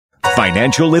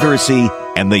financial literacy,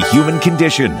 and the human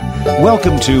condition.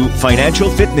 Welcome to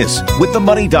Financial Fitness with the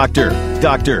Money Doctor,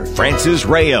 Dr. Francis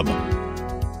Rayam.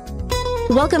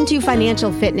 Welcome to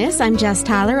Financial Fitness. I'm Jess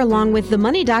Tyler, along with the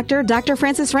Money Doctor, Dr.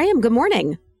 Francis Rayam. Good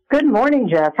morning. Good morning,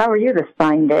 Jess. How are you this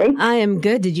fine day? I am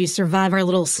good. Did you survive our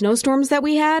little snowstorms that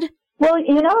we had? Well,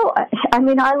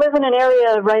 I live in an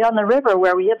area right on the river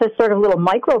where we have this sort of little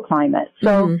microclimate.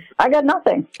 So I got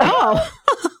nothing. Oh,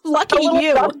 lucky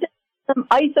you. Some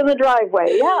ice in the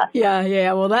driveway, yeah.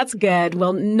 Yeah. Well, that's good.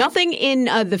 Well, nothing in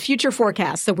the future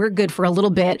forecast, so we're good for a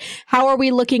little bit. How are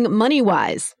we looking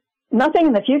money-wise? Nothing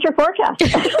in the future forecast.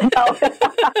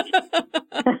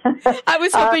 I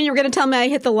was hoping you were going to tell me I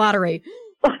hit the lottery.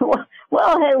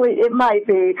 Well, hey, it might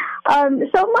be.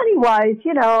 So money-wise,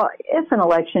 it's an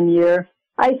election year.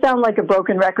 I sound like a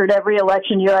broken record every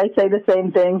election year. I say the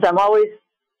same things. I'm always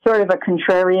sort of a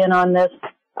contrarian on this,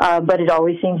 but it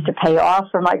always seems to pay off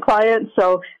for my clients,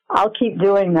 so I'll keep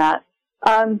doing that.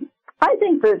 I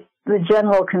think that the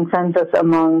general consensus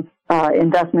among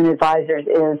investment advisors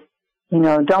is,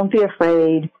 don't be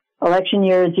afraid. Election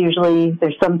year is usually,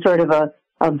 there's some sort of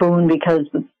a boon because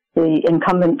the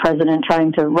incumbent president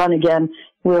trying to run again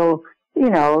will,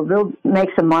 they'll make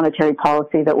some monetary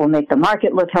policy that will make the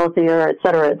market look healthier, et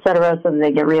cetera, so that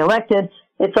they get reelected.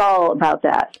 It's all about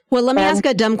that. Well, let me ask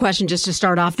a dumb question just to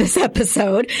start off this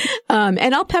episode,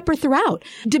 and I'll pepper throughout.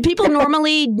 Do people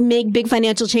normally make big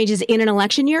financial changes in an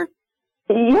election year?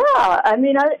 Yeah. I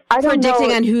don't know.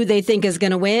 Predicting on who they think is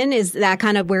going to win? Is that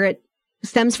kind of where it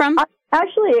stems from?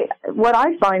 Actually, what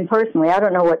I find personally, I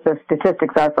don't know what the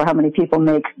statistics are for how many people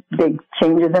make big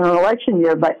changes in an election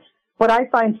year, but what I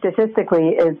find statistically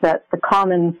is that the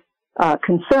common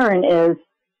concern is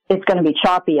it's going to be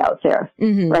choppy out there,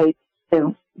 right?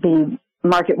 The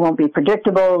market won't be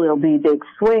predictable. There'll be big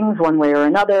swings one way or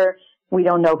another. We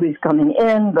don't know who's coming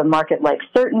in. The market likes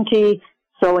certainty.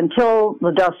 So until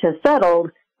the dust has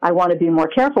settled, I want to be more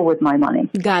careful with my money.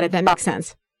 Got it. That makes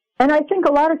sense. And I think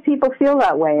a lot of people feel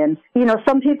that way. And,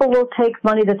 some people will take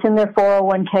money that's in their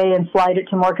 401k and slide it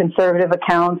to more conservative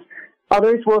accounts.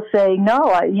 Others will say,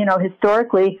 no,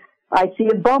 historically, I see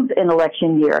a bump in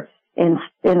election year in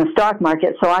the stock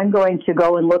market, so I'm going to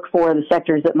go and look for the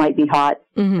sectors that might be hot.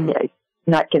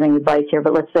 Not giving advice here,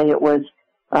 but let's say it was,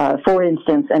 for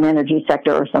instance, an energy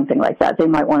sector or something like that. They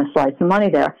might want to slide some money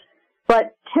there.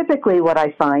 But typically what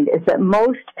I find is that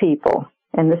most people,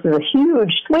 and this is a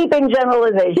huge sweeping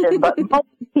generalization, but most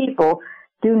people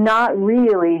do not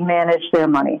really manage their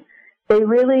money. They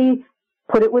really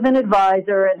put it with an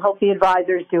advisor and hope the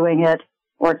advisor's doing it,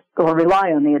 or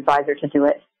rely on the advisor to do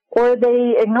it, or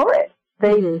they ignore it.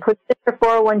 They put it in their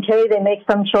 401k, they make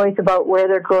some choice about where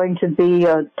they're going to be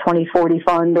a 20/40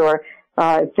 fund or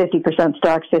 50%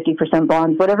 stocks, 50%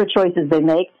 bonds, whatever choices they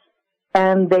make,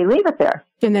 and they leave it there.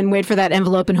 And then wait for that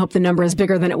envelope and hope the number is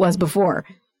bigger than it was before.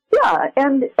 Yeah,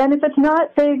 and if it's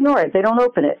not, they ignore it. They don't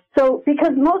open it. So,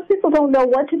 because most people don't know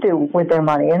what to do with their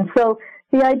money. And so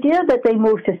the idea that they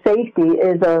move to safety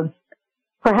is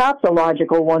perhaps a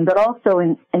logical one, but also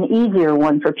an easier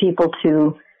one for people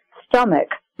to stomach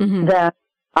than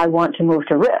I want to move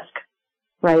to risk,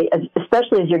 right?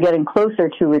 Especially as you're getting closer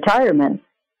to retirement,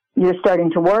 you're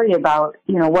starting to worry about,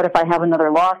 what if I have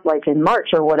another loss like in March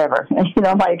or whatever? And,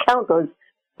 my account goes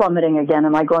plummeting again.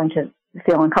 Am I going to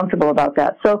feel uncomfortable about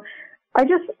that? So I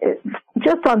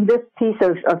just on this piece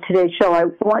of today's show, I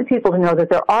want people to know that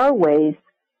there are ways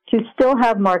to still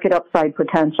have market upside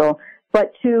potential,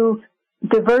 but to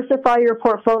diversify your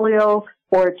portfolio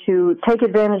or to take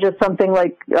advantage of something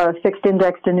like fixed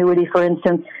indexed annuity, for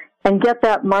instance, and get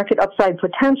that market upside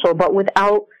potential, but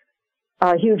without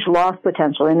huge loss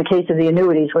potential. In the case of the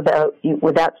annuities, with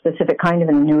that specific kind of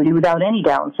an annuity, without any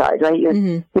downside, right?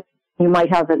 You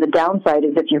might have the downside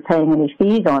is if you're paying any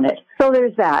fees on it. So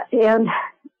there's that. And,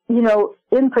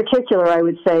 in particular, I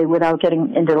would say, without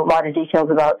getting into a lot of details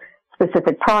about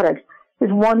specific products,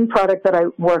 there's one product that I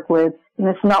work with, and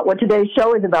it's not what today's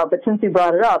show is about, but since you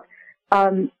brought it up,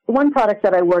 one product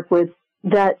that I work with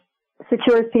that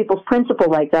secures people's principal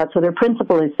like that, so their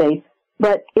principal is safe.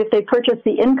 But if they purchase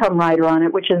the income rider on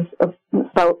it, which is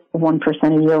about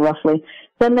 1% a year roughly,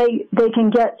 then they can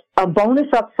get a bonus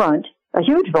up front, a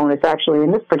huge bonus actually,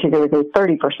 in this particular case,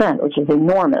 30%, which is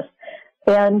enormous,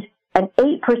 and an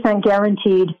 8%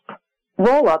 guaranteed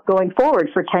roll-up going forward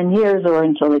for 10 years or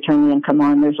until they turn the income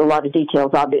on. There's a lot of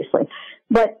details, obviously.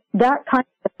 But that kind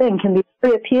of thing can be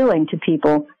very appealing to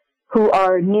people who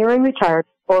are nearing retirement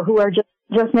or who are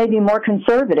just maybe more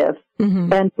conservative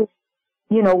and who,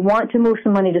 want to move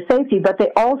some money to safety, but they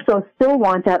also still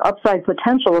want that upside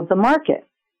potential of the market.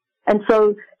 And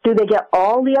so Do they get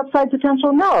all the upside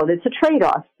potential? No, it's a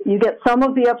trade-off. You get some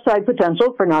of the upside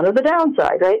potential for none of the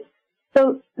downside, right?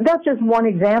 So that's just one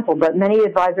example, but many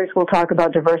advisors will talk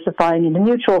about diversifying into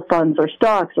mutual funds or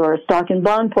stocks or a stock and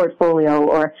bond portfolio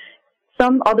or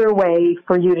some other way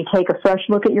for you to take a fresh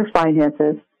look at your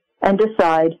finances and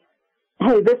decide,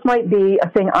 hey, this might be a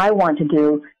thing I want to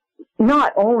do,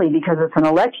 not only because it's an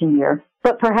election year,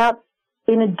 but perhaps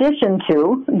in addition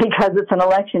to, because it's an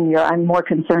election year, I'm more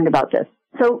concerned about this.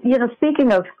 So,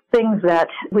 speaking of things that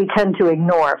we tend to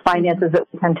ignore, finances that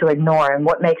we tend to ignore and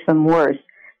what makes them worse,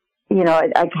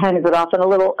 I kind of got off on a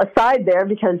little aside there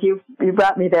because you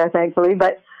brought me there, thankfully.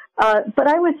 But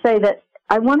I would say that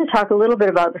I want to talk a little bit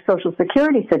about the Social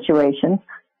Security situation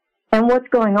and what's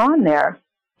going on there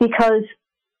because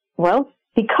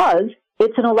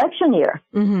it's an election year.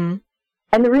 Mm-hmm.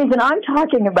 And the reason I'm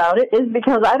talking about it is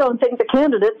because I don't think the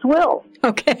candidates will.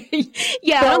 Okay.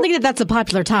 Yeah, so, I don't think that's a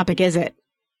popular topic, is it?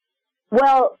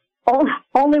 Well,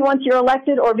 only once you're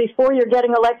elected or before you're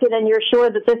getting elected and you're sure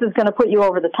that this is going to put you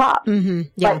over the top. Mm-hmm.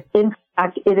 Yeah. But in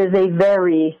fact, it is a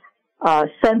very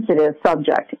sensitive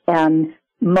subject, and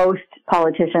most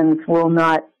politicians will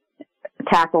not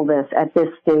tackle this at this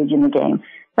stage in the game.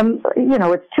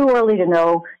 It's too early to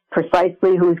know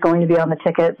precisely who's going to be on the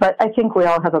ticket, but I think we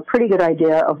all have a pretty good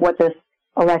idea of what this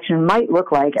election might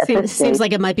look like at this stage. Seems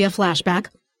like it might be a flashback.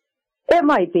 It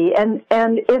might be, and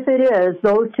if it is,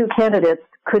 those two candidates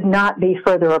could not be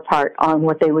further apart on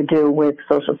what they would do with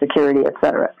Social Security, et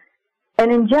cetera.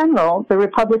 And in general, the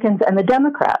Republicans and the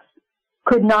Democrats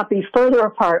could not be further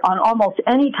apart on almost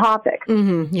any topic.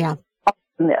 Mm-hmm, yeah.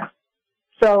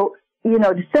 So,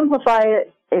 to simplify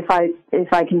it, if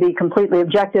I can be completely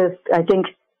objective, I think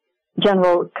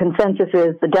general consensus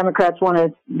is the Democrats want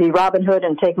to be Robin Hood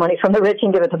and take money from the rich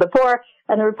and give it to the poor,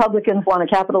 and the Republicans want a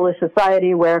capitalist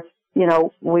society where,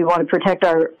 we want to protect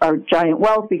our giant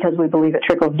wealth because we believe it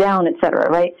trickles down, et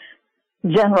cetera, right?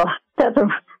 That's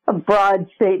a broad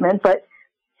statement, but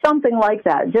something like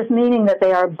that, just meaning that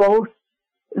they are both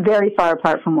very far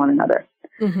apart from one another.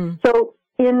 Mm-hmm. So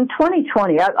in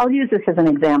 2020, I'll use this as an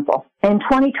example. In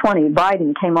 2020,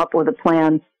 Biden came up with a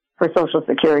plan for Social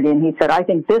Security, and he said, I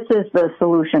think this is the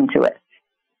solution to it.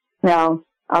 Now,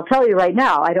 I'll tell you right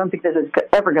now, I don't think this is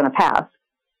ever going to pass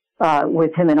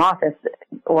with him in office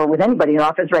or with anybody in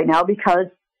office right now because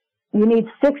you need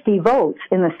 60 votes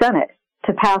in the Senate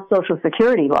to pass Social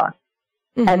Security law.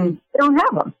 Mm-hmm. And they don't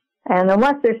have them. And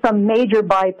unless there's some major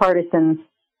bipartisan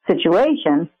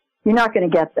situation, you're not going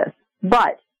to get this.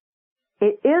 But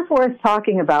it is worth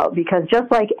talking about because just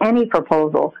like any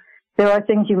proposal, there are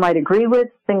things you might agree with,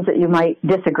 things that you might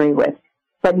disagree with.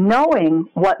 But knowing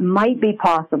what might be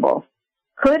possible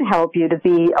could help you to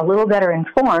be a little better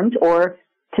informed or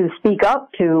to speak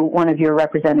up to one of your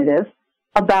representatives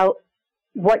about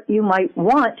what you might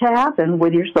want to happen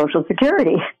with your Social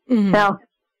Security. Mm-hmm. Now,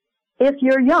 if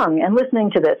you're young and listening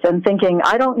to this and thinking,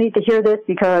 I don't need to hear this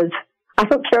because I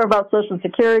don't care about Social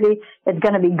Security, it's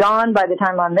going to be gone by the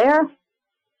time I'm there,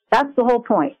 that's the whole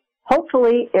point.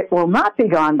 Hopefully, it will not be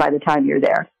gone by the time you're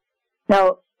there.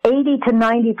 Now, 80 to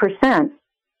 90%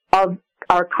 of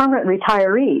our current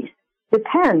retirees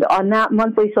depend on that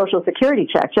monthly Social Security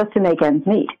check just to make ends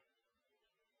meet.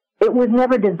 It was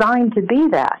never designed to be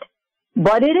that,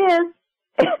 but it is,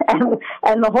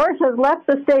 and the horse has left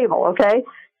the stable, okay?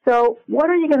 So what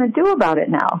are you going to do about it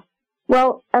now?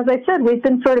 Well, as I said, we've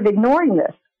been sort of ignoring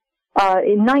this.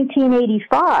 In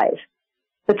 1985,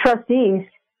 the trustees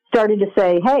started to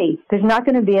say, hey, there's not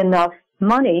going to be enough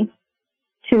money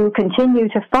to continue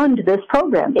to fund this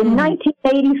program. In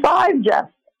 1985, Jeff.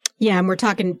 Yeah, and we're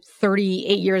talking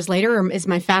 38 years later, or is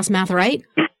my fast math right?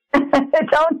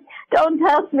 Don't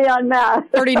test me on math.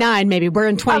 39, maybe. We're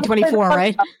in 2024,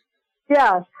 right?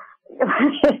 Yeah.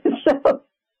 So,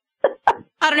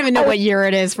 I don't even know what year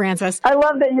it is, Frances. I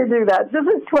love that you do that. This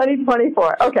is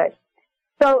 2024. Okay.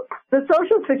 So the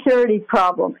Social Security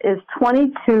problem is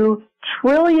 $22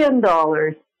 trillion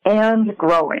and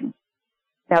growing.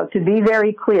 Now, to be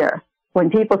very clear, when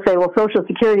people say, well, Social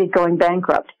Security is going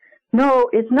bankrupt, no,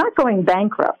 it's not going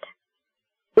bankrupt.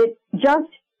 It just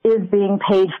is being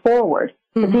paid forward.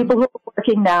 Mm-hmm. The people who are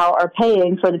working now are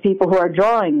paying for the people who are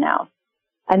drawing now.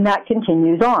 And that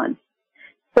continues on.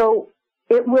 So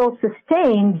it will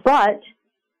sustain, but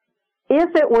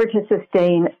if it were to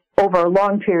sustain over a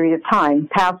long period of time,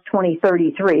 past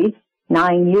 2033,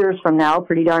 9 years from now,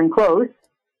 pretty darn close,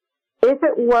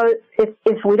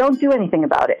 if we don't do anything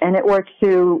about it and it were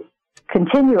to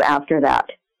continue after that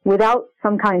without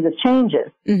some kinds of changes,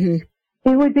 mm-hmm.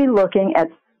 we would be looking at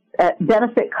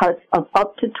benefit cuts of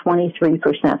up to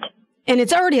 23%. And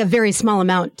it's already a very small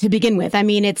amount to begin with. I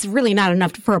mean, it's really not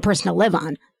enough for a person to live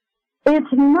on.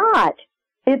 It's not.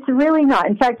 It's really not.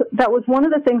 In fact, that was one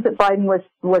of the things that Biden was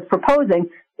proposing,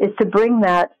 is to bring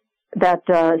that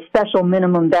special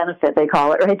minimum benefit, they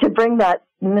call it, right? To bring that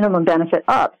minimum benefit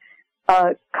up.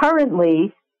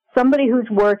 Currently, somebody who's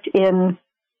worked for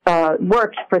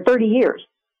 30 years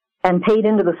and paid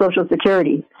into the Social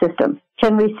Security system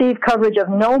can receive coverage of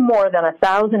no more than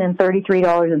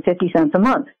 $1,033.50 a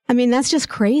month. I mean, that's just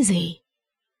crazy.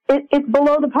 It's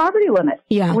below the poverty limit,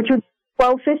 which would be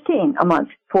 $1,215 a month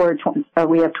for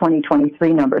we have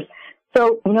 2023 numbers.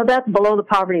 So, that's below the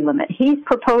poverty limit. He's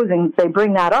proposing they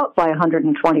bring that up by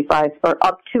 125 or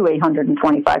up to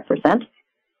 125%,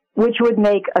 which would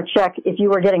make a check, if you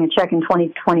were getting a check in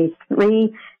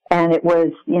 2023 and it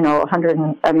was,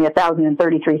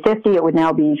 $1,033.50, it would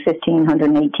now be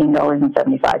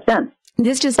 $1,518.75.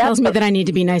 This just tells me that I need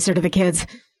to be nicer to the kids.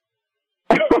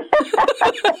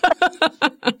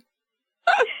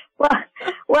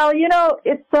 Well,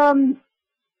 it's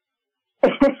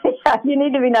yeah, you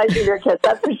need to be nice to your kids,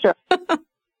 that's for sure.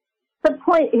 The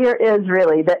point here is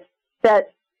really that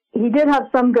he did have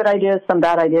some good ideas, some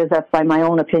bad ideas. That's by my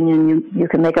own opinion. You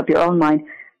can make up your own mind.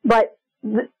 But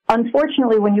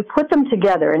unfortunately, when you put them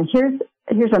together, and here's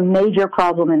a major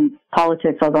problem in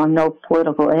politics, although I'm no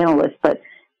political analyst, but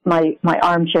my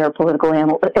armchair political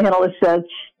analyst says,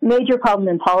 major problem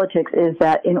in politics is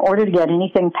that in order to get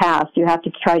anything passed, you have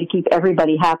to try to keep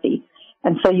everybody happy.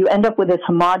 And so you end up with this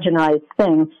homogenized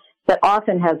thing that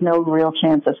often has no real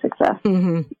chance of success.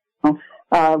 Mm-hmm.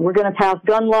 We're going to pass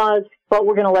gun laws, but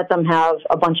we're going to let them have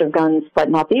a bunch of guns, but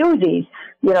not the Uzis.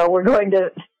 We're going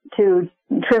to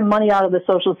trim money out of the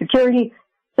Social Security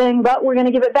thing, but we're going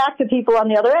to give it back to people on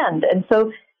the other end. And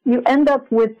so you end up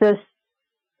with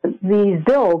these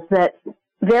bills that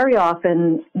very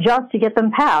often, just to get them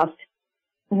passed,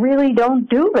 really don't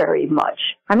do very much.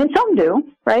 I mean, some do,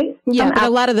 right? Yeah, but a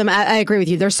lot of them, I agree with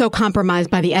you. They're so compromised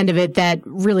by the end of it that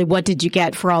really, what did you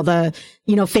get for all the,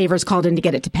 favors called in to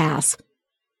get it to pass?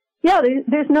 Yeah,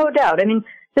 there's no doubt. I mean,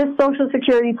 this Social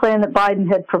Security plan that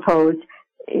Biden had proposed,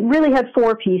 it really had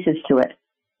 4 pieces to it.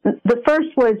 The first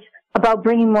was about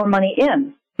bringing more money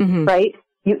in, right?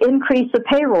 You increase the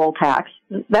payroll tax.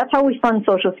 That's how we fund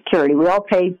Social Security. We all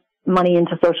pay money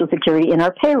into Social Security in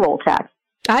our payroll tax.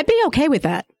 I'd be okay with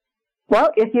that.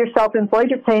 Well, if you're self-employed,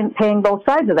 you're paying both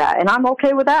sides of that. And I'm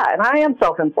okay with that. And I am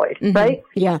self-employed, right?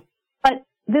 Yeah. But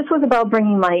this was about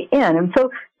bringing money in. And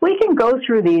so we can go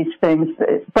through these things,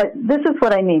 but this is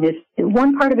what I mean. Is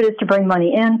one part of it is to bring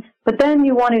money in, but then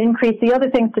you want to increase the other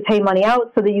things to pay money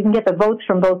out so that you can get the votes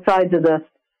from both sides of the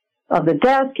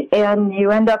desk, and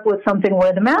you end up with something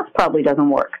where the math probably doesn't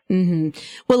work. Mm-hmm.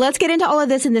 Well, let's get into all of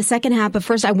this in the second half, but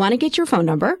first I want to get your phone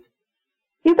number.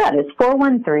 You bet. It's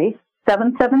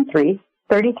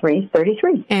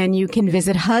 413-773-3333. And you can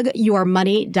visit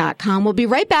hugyourmoney.com. We'll be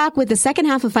right back with the second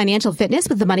half of Financial Fitness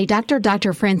with the Money Doctor,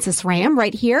 Dr. Francis Ram,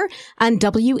 right here on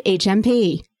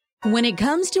WHMP. When it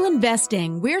comes to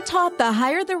investing, we're taught the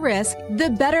higher the risk,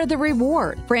 the better the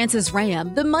reward. Francis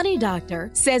Ram, the Money Doctor,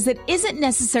 says it isn't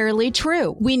necessarily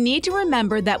true. We need to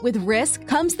remember that with risk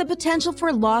comes the potential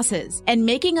for losses, and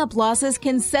making up losses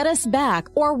can set us back,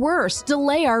 or worse,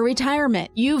 delay our retirement.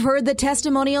 You've heard the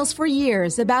testimonials for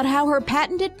years about how her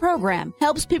patented program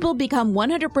helps people become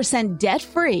 100%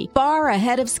 debt-free, far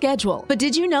ahead of schedule. But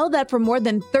did you know that for more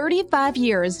than 35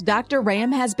 years, Dr.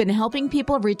 Ram has been helping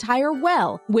people retire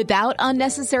well without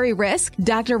unnecessary risk?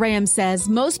 Dr. Ram says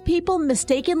most people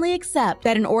mistakenly accept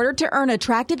that in order to earn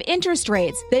attractive interest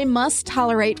rates, they must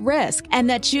tolerate risk, and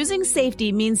that choosing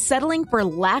safety means settling for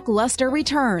lackluster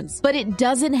returns. But it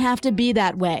doesn't have to be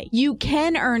that way. You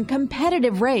can earn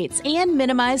competitive rates and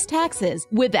minimize taxes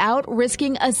without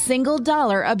risking a single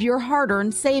dollar of your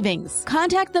hard-earned savings.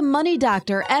 Contact the Money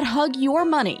Doctor at Hug Your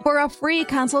Money for a free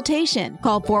consultation.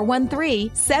 Call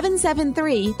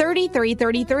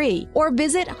 413-773-3333 or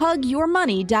visit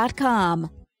hugyourmoney.com.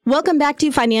 Welcome back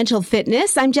to Financial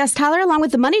Fitness. I'm Jess Tyler along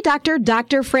with the Money Doctor,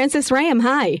 Dr. Francis Ram.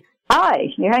 Hi.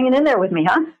 Hi. You're hanging in there with me,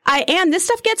 huh? I am. This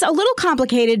stuff gets a little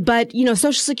complicated, but,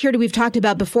 Social Security we've talked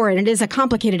about before, and it is a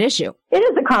complicated issue. It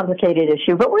is a complicated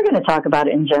issue, but we're going to talk about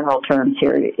it in general terms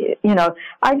here.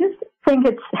 I just think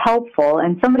it's helpful,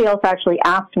 and somebody else actually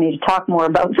asked me to talk more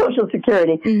about Social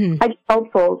Security. I think it's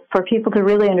helpful for people to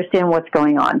really understand what's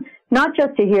going on. Not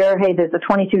just to hear, hey, there's a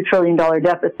 $22 trillion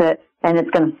deficit and it's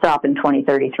going to stop in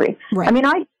 2033. Right. I mean,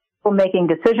 I people making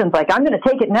decisions like, I'm going to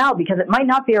take it now because it might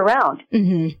not be around.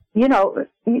 You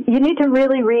need to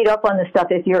really read up on this stuff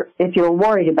if you're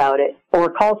worried about it,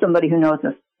 or call somebody who knows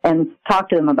this and talk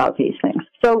to them about these things.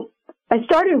 So I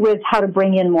started with how to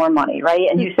bring in more money, right?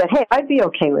 And you said, hey, I'd be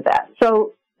okay with that.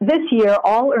 So this year,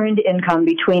 all earned income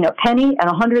between a penny and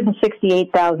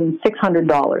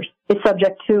 $168,600 is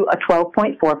subject to a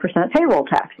 12.4% payroll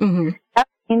tax. Mm-hmm. That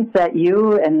means that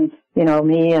you and,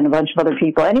 me and a bunch of other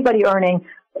people, anybody earning,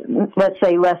 let's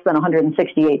say, less than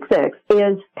 $168,600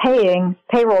 is paying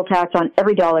payroll tax on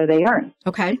every dollar they earn.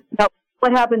 Okay. Now,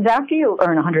 what happens after you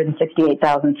earn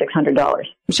 $168,600? I'm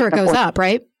sure it goes up,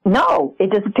 right? No,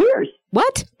 it disappears.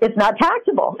 What? It's not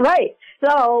taxable. Right.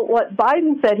 So what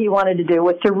Biden said he wanted to do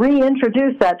was to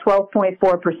reintroduce that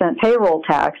 12.4% payroll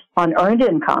tax on earned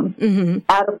income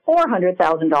at a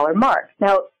 $400,000 mark.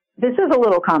 Now, this is a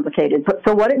little complicated.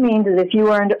 So what it means is if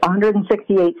you earned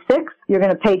 $168,600, you're going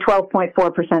to pay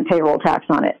 12.4% payroll tax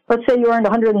on it. Let's say you earned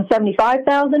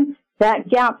 $175,000. That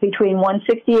gap between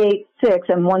 $168,600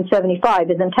 and $175,000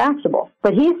 isn't taxable.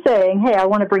 But he's saying, hey, I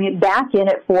want to bring it back in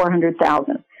at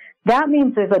 $400,000. That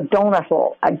means there's a donut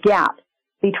hole, a gap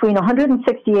between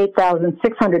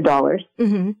 $168,600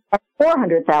 and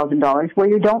 $400,000 where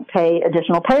you don't pay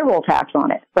additional payroll tax on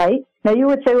it, right? Now, you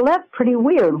would say, well, that's pretty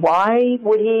weird. Why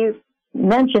would he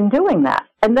mention doing that?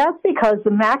 And that's because the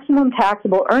maximum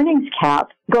taxable earnings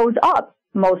cap goes up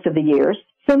most of the years,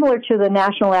 similar to the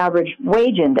national average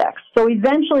wage index. So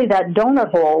eventually that donut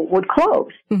hole would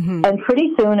close. And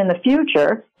pretty soon in the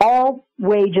future, all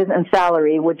wages and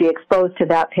salary would be exposed to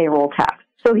that payroll tax.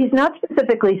 So he's not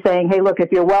specifically saying, hey, look,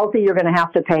 if you're wealthy, you're going to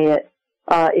have to pay it.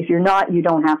 If you're not, you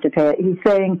don't have to pay it. He's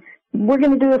saying, we're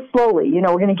going to do this slowly. We're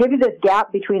going to give you this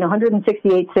gap between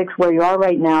 $168,600 where you are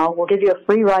right now. We'll give you a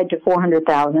free ride to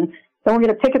 $400,000. Then we're going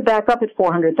to pick it back up at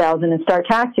 $400,000 and start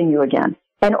taxing you again.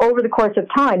 And over the course of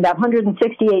time, that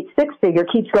 $168,600 figure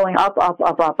keeps going up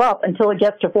until it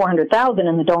gets to $400,000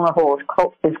 and the donut hole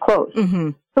is closed.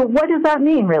 So what does that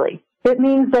mean, really? It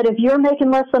means that if you're making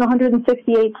less than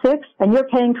 $168,600 and you're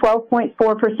paying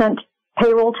 12.4%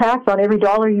 payroll tax on every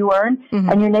dollar you earn,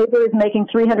 and your neighbor is making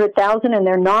 $300,000 and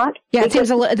they're not. Yeah, it seems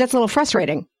that's a little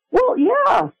frustrating. Well,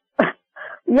 yeah.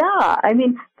 Yeah. I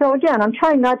mean, so again, I'm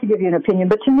trying not to give you an opinion,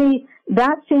 but to me,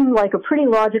 that seemed like a pretty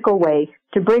logical way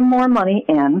to bring more money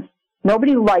in.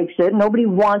 Nobody likes it. Nobody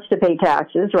wants to pay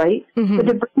taxes, right? But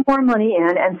to bring more money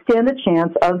in and stand a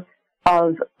chance of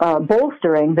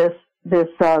bolstering this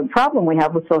problem we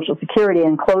have with Social Security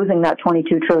and closing that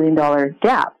 $22 trillion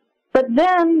gap. But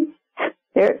then,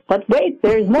 there's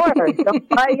more. Don't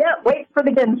buy yet. Wait for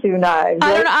the Ginsu knives.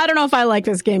 Right? I don't know if I like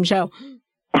this game show.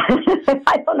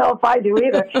 I don't know if I do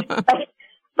either.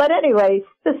 But anyway,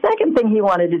 the second thing he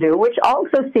wanted to do, which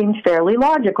also seemed fairly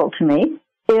logical to me,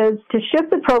 is to shift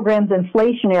the program's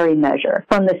inflationary measure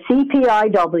from the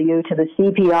CPIW to the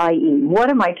CPIE. What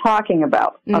am I talking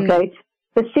about? Okay.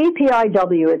 The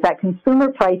CPIW is that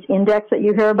consumer price index that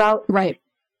you hear about. Right.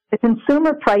 The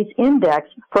consumer price index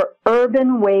for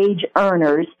urban wage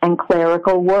earners and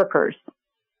clerical workers.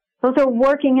 Those are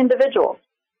working individuals,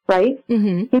 right?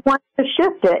 He wants to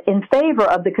shift it in favor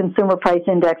of the consumer price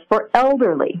index for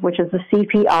elderly, which is the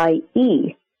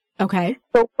CPIE. Okay.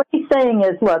 So what he's saying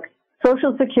is, look,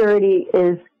 Social Security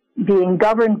is being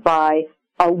governed by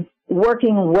a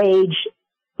working wage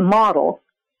model,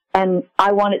 and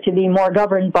I want it to be more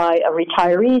governed by a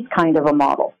retirees kind of a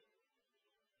model.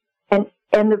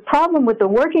 And the problem with the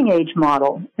working age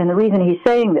model, and the reason he's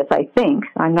saying this, I think,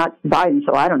 I'm not Biden,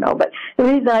 so I don't know, but the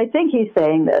reason I think he's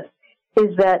saying this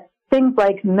is that things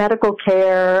like medical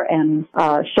care and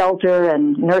shelter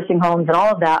and nursing homes and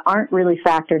all of that aren't really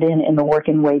factored in the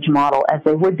working wage model as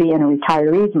they would be in a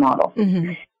retirees model.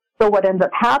 So what ends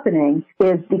up happening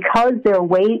is because they're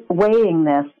weighing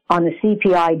this on the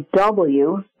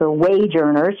CPIW, the wage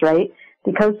earners, right?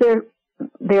 Because they're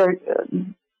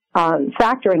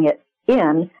factoring it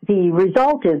in, the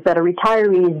result is that a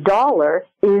retiree's dollar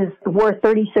is worth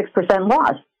 36%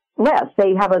 less.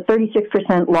 They have a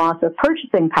 36% loss of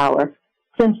purchasing power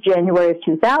since January of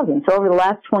 2000. So over the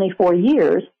last 24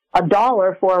 years, a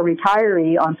dollar for a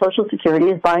retiree on Social Security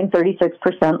is buying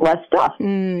 36% less stuff.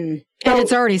 And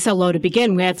it's already so low to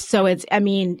begin with, so it's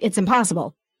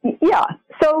impossible. Yeah.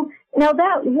 So now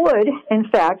that would, in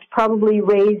fact, probably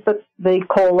raise the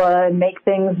COLA and make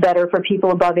things better for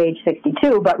people above age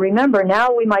 62. But remember,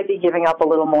 now we might be giving up a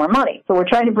little more money. So we're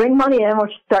trying to bring money in, we're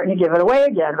starting to give it away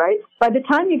again, right? By the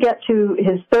time you get to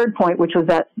his third point, which was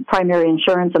that primary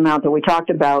insurance amount that we talked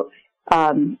about,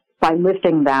 by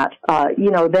lifting that,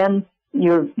 then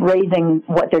you're raising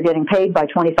what they're getting paid by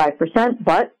 25%,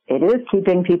 but it is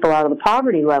keeping people out of the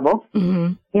poverty level.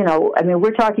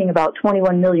 We're talking about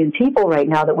 21 million people right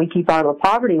now that we keep out of the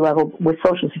poverty level with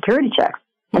Social Security checks.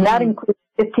 And that includes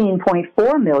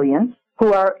 15.4 million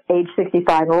who are age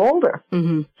 65 or older.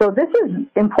 So this is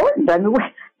important. I mean,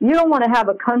 you don't want to have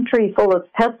a country full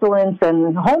of pestilence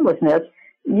and homelessness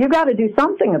you got to do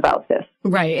something about this.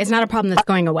 Right. It's not a problem that's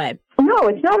going away. No,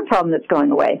 it's not a problem that's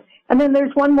going away. And then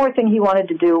there's one more thing he wanted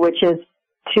to do, which is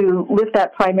to lift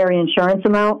that primary insurance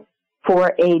amount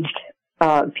for aged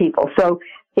people. So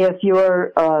if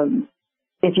you're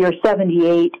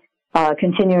 78,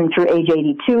 continuing through age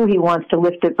 82, he wants to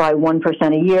lift it by 1%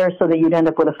 a year so that you'd end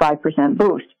up with a 5%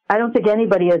 boost. I don't think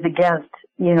anybody is against,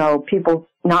 people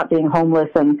not being homeless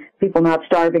and people not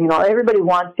starving and all. Everybody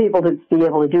wants people to be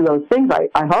able to do those things,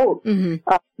 I hope.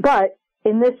 Mm-hmm. But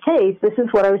in this case, this is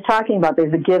what I was talking about.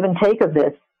 There's a give and take of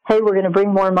this. Hey, we're going to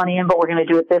bring more money in, but we're going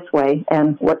to do it this way.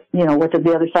 And what does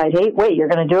the other side hate? Wait, you're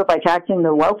going to do it by taxing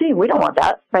the wealthy? We don't want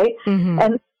that, right?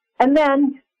 Mm-hmm. And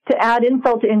then to add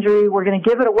insult to injury, we're going to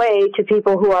give it away to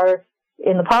people who are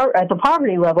at the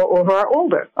poverty level or who are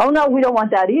older. Oh no, we don't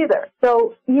want that either.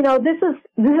 So, this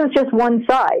is just one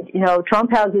side.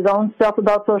 Trump has his own stuff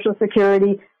about Social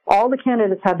Security. All the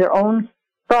candidates have their own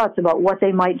thoughts about what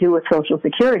they might do with Social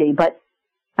Security. But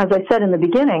as I said in the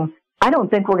beginning, I don't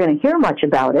think we're going to hear much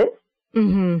about it.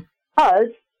 Mm-hmm. Because,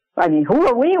 who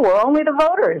are we? We're only the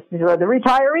voters, the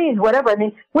retirees, whatever.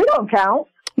 We don't count.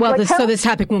 Well, so this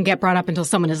topic won't get brought up until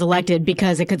someone is elected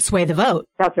because it could sway the vote.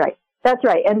 That's right.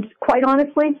 And quite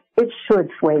honestly, it should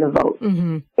sway the vote.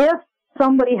 Mm-hmm. If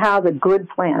somebody has a good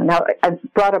plan. Now, I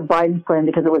brought up Biden's plan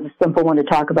because it was a simple one to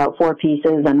talk about, 4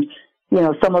 pieces, and,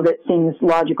 some of it seems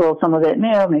logical, some of it,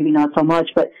 maybe not so much,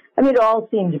 but, it all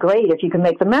seems great if you can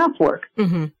make the math work.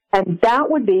 Mm-hmm. And that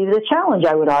would be the challenge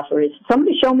I would offer is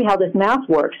somebody show me how this math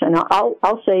works, and I'll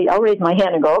raise my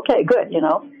hand and go, okay, good,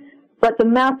 But the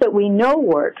math that we know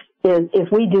works is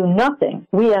if we do nothing,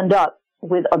 we end up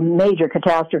with a major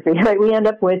catastrophe, right? We end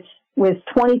up with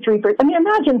 23%.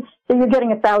 Imagine that you're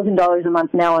getting $1,000 a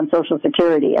month now on Social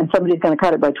Security, and somebody's going to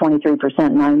cut it by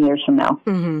 23% 9 years from now.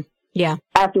 Mm-hmm. Yeah.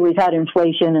 After we've had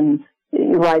inflation and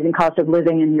rising cost of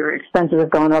living and your expenses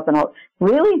have gone up and all.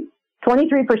 Really?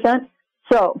 23%?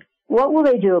 So what will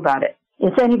they do about it?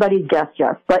 It's anybody's guess,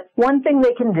 Jeff. But one thing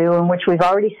they can do, and which we've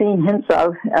already seen hints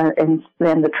of, and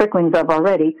the tricklings of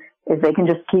already, is they can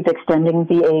just keep extending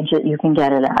the age that you can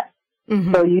get it at.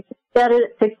 Mm-hmm. So you get it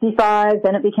at 65,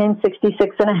 then it became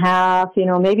 66 and a half.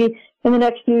 Maybe in the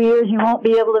next few years you won't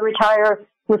be able to retire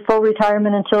with full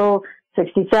retirement until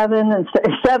 67 and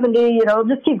 70.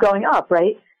 Just keep going up,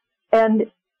 right?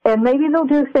 And maybe they'll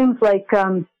do things like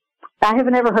I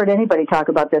haven't ever heard anybody talk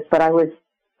about this, but I was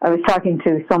talking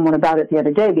to someone about it the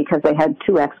other day because they had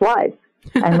 2 ex-wives,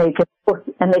 and they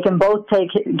can both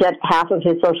get half of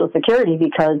his Social Security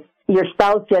because your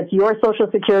spouse gets your Social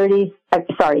Security,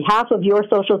 half of your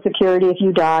Social Security if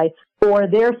you die, or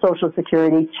their Social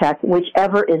Security check,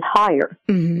 whichever is higher.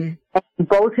 Mm-hmm. And in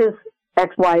both his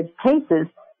ex-wives' cases,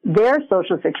 their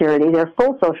Social Security, their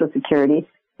full Social Security,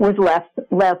 was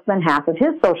less than half of his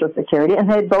Social Security, and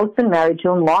they had both been married to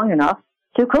him long enough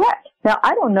to collect. Now,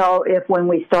 I don't know if when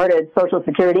we started Social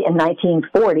Security in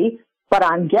 1940, but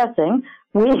I'm guessing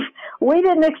we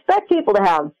didn't expect people to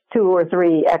have 2 or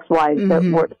 3 ex-wives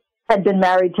mm-hmm. that had been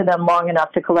married to them long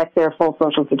enough to collect their full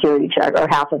Social Security check or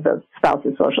half of the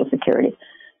spouse's Social Security.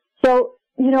 So,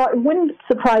 it wouldn't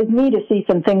surprise me to see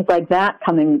some things like that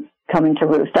coming to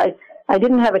roost. I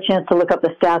didn't have a chance to look up the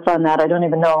stats on that. I don't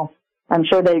even know. I'm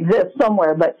sure they exist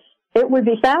somewhere, but it would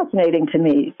be fascinating to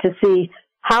me to see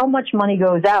how much money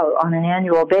goes out on an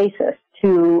annual basis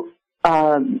to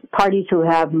parties who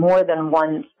have more than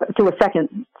one, to a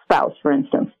second spouse, for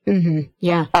instance. Mm-hmm.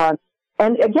 Yeah.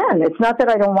 And again, it's not that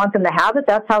I don't want them to have it.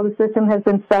 That's how the system has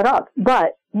been set up.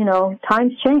 But,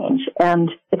 times change, and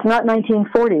it's not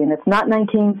 1940, and it's not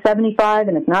 1975,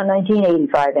 and it's not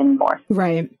 1985 anymore.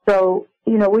 Right. So,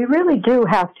 we really do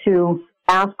have to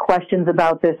ask questions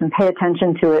about this and pay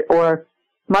attention to it, or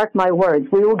mark my words,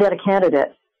 we will get a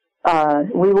candidate.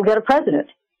 We will get a president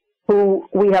who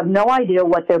we have no idea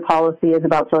what their policy is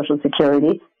about Social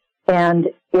Security. And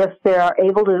if they are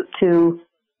able to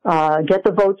get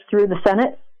the votes through the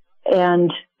Senate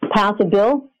and pass a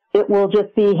bill, it will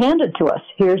just be handed to us.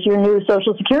 Here's your new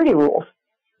Social Security rules.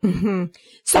 Mm-hmm.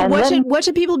 So what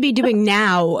should people be doing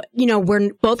now?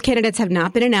 Where both candidates have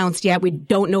not been announced yet. We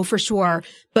don't know for sure.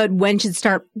 But when should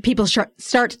people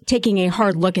start taking a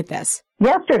hard look at this?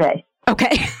 Yesterday.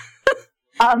 Okay.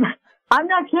 I'm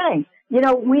not kidding.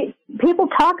 People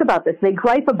talk about this. They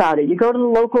gripe about it. You go to the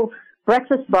local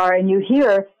breakfast bar and you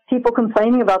hear people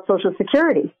complaining about Social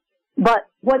Security. But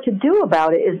what to do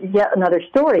about it is yet another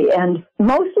story. And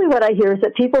mostly what I hear is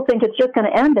that people think it's just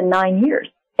going to end in 9 years.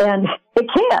 And it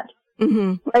can't.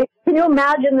 Mm-hmm. Right? Can you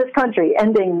imagine this country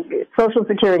ending Social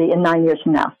Security in 9 years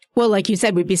from now? Well, like you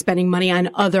said, we'd be spending money on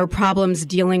other problems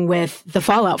dealing with the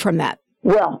fallout from that.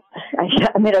 Well,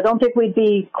 I mean, I don't think we'd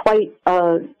be quite,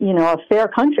 a fair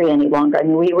country any longer. I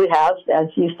mean, we would have, as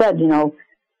you said,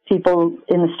 people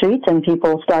in the streets and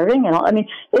people starving. And I mean,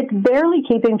 it's barely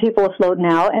keeping people afloat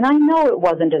now. And I know it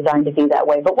wasn't designed to be that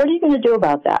way. But what are you going to do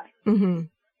about that? Mm-hmm.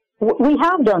 We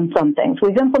have done some things.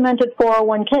 We've implemented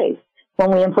 401ks.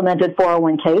 When we implemented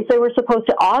 401ks, they were supposed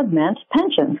to augment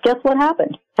pensions. Guess what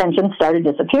happened? Pensions started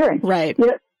disappearing. Right.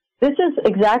 This is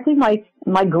exactly my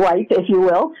gripe, if you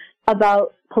will,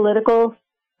 about political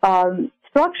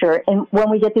structure and when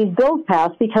we get these bills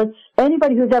passed, because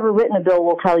anybody who's ever written a bill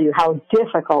will tell you how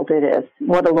difficult it is,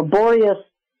 what a laborious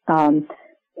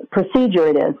procedure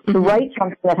it is to write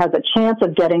something that has a chance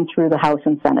of getting through the House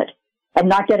and Senate and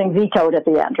not getting vetoed at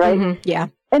the end, right? Mm-hmm. Yeah.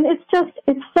 And it's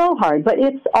so hard, but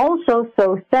it's also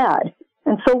so sad.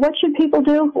 And so what should people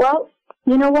do? Well,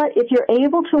 you know what? If you're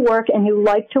able to work and you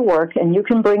like to work and you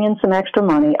can bring in some extra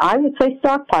money, I would say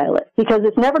stockpile it, because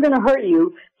it's never going to hurt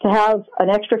you to have an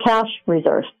extra cash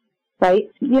reserve, right?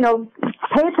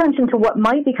 Pay attention to what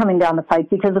might be coming down the pike,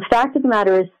 because the fact of the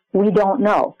matter is we don't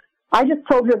know. I just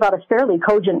told you about a fairly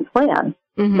cogent plan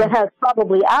that has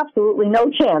probably absolutely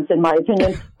no chance, in my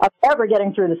opinion, of ever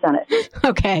getting through the Senate.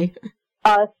 Okay.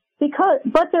 But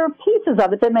there are pieces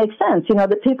of it that make sense,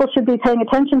 that people should be paying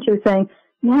attention to, saying,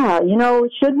 yeah,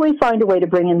 should we find a way to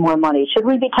bring in more money? Should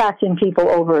we be taxing people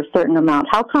over a certain amount?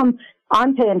 How come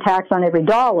I'm paying tax on every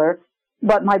dollar,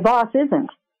 but my boss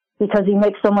isn't because he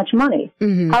makes so much money?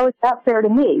 Mm-hmm. How is that fair to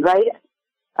me, right?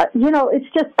 It's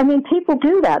just, people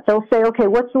do that. They'll say, okay,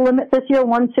 what's the limit this year?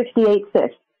 168.6.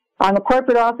 I'm a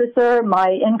corporate officer.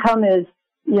 My income is,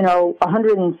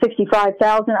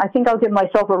 $165,000. I think I'll give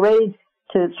myself a raise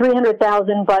to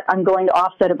 $300,000, but I'm going to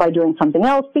offset it by doing something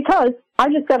else because I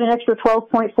just got an extra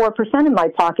 12.4% in my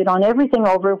pocket on everything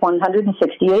over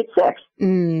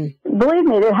 168.6. Believe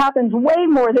me, it happens way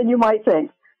more than you might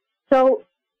think. So,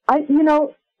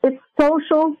 it's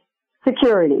social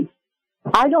security.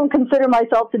 I don't consider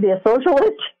myself to be a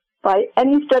socialist by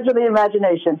any stretch of the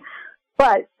imagination.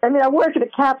 But, I work in a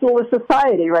capitalist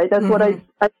society, right? That's what I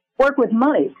work with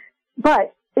money.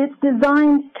 But it's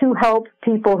designed to help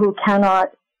people who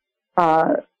cannot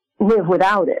live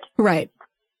without it. Right.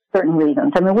 Certain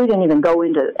reasons. We didn't even go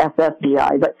into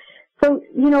SSDI. But so,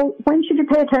 when should you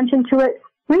pay attention to it?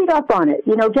 Read up on it.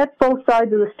 Get both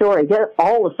sides of the story. Get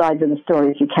all the sides of the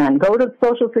story if you can. Go to the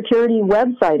Social Security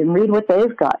website and read what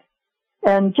they've got.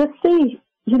 And just see,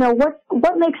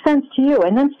 what makes sense to you.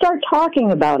 And then start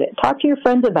talking about it. Talk to your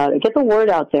friends about it. Get the word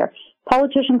out there.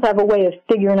 Politicians have a way of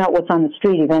figuring out what's on the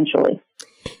street eventually.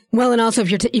 Well, and also if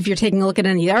you're taking a look at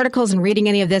any of the articles and reading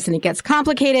any of this and it gets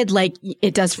complicated like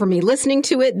it does for me listening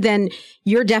to it, then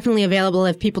you're definitely available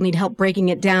if people need help breaking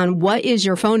it down. What is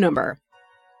your phone number?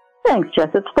 Thanks, Jess.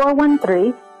 It's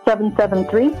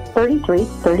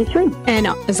 413-773-3333. And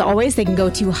as always, they can go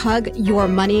to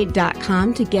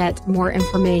hugyourmoney.com to get more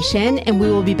information. And we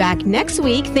will be back next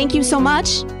week. Thank you so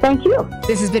much. Thank you.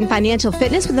 This has been Financial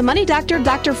Fitness with the Money Doctor,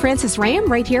 Dr. Francis Ram,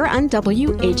 right here on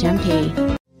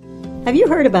WHMP. Have you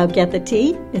heard about Get the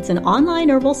Tea? It's an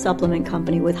online herbal supplement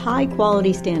company with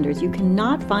high-quality standards. You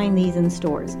cannot find these in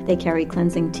stores. They carry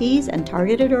cleansing teas and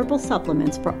targeted herbal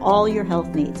supplements for all your health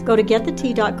needs. Go to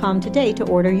getthetea.com today to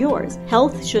order yours.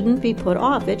 Health shouldn't be put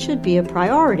off. It should be a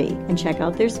priority. And check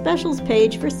out their specials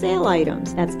page for sale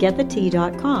items. That's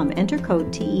getthetea.com. Enter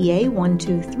code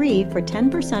TEA123 for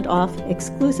 10% off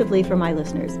exclusively for my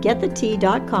listeners.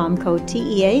 Getthetea.com, code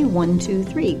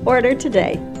TEA123. Order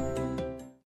today.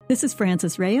 This is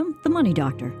Francis Rayam, the Money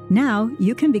Doctor. Now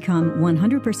you can become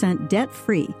 100%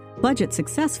 debt-free, budget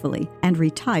successfully, and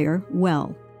retire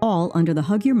well, all under the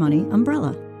Hug Your Money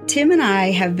umbrella. Tim and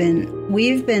I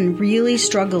we've been really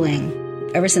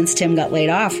struggling ever since Tim got laid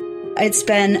off. It's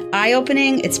been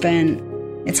eye-opening.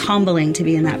 It's humbling to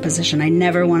be in that position. I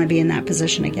never want to be in that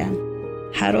position again.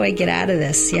 How do I get out of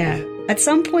this? Yeah. At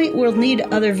some point, we'll need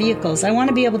other vehicles. I want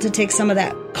to be able to take some of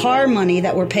that car money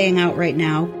that we're paying out right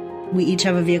now. We each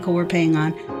have a vehicle we're paying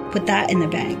on. Put that in the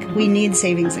bank. We need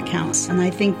savings accounts, and I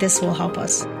think this will help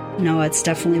us. No, it's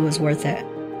definitely was worth it.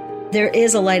 There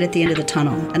is a light at the end of the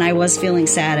tunnel, and I was feeling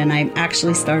sad, and I'm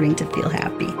actually starting to feel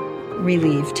happy,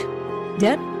 relieved.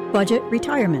 Debt, budget,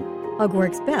 retirement. Hug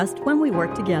works best when we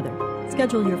work together.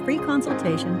 Schedule your free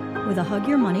consultation with a Hug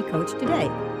Your Money coach today.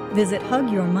 Visit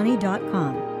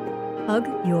hugyourmoney.com. Hug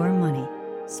Your Money.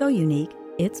 So unique,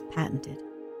 it's patented.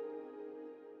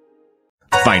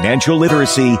 Financial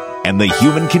literacy and the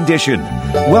human condition.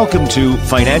 Welcome to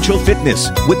Financial Fitness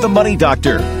with the Money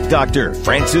Doctor, Dr.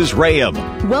 Francis Rayam.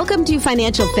 Welcome to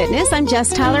Financial Fitness. I'm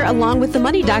Jess Tyler, along with the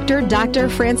Money Doctor, Dr.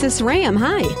 Francis Rayam.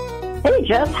 Hi. Hey,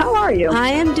 Jess. How are you? I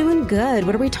am doing good.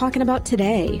 What are we talking about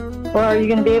today? Well, are you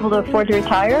going to be able to afford to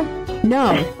retire?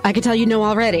 No, I can tell you no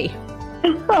already.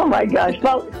 Oh, my gosh.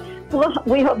 Well,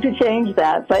 we hope to change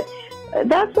that. But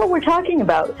that's what we're talking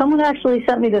about. Someone actually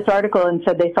sent me this article and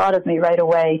said they thought of me right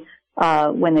away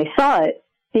when they saw it,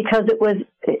 because it was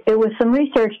some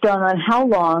research done on how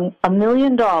long $1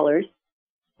 million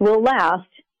will last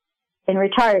in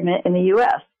retirement in the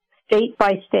U.S., state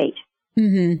by state.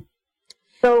 Mm-hmm.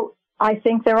 So I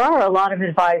think there are a lot of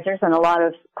advisors and a lot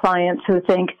of clients who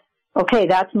think, okay,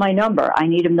 that's my number. I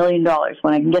need $1 million.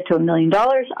 When I can get to $1 million,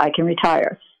 I can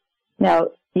retire.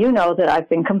 Now, you know that I've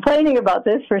been complaining about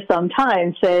this for some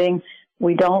time, saying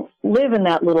we don't live in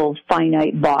that little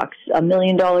finite box. $1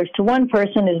 million to one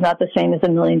person is not the same as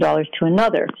 $1 million to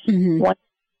another. Mm-hmm. One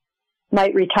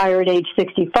might retire at age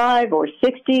 65 or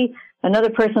 60. Another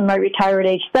person might retire at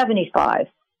age 75.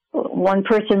 One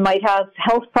person might have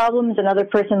health problems. Another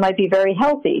person might be very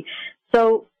healthy.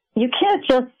 So you can't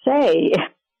just say,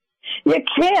 you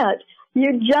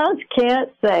just can't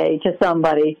say to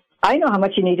somebody, I know how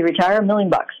much you need to retire, $1 million.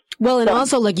 Well, and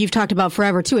also, like you've talked about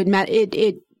forever, too,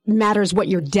 it matters what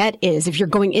your debt is. If you're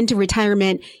going into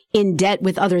retirement in debt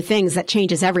with other things, that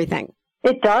changes everything.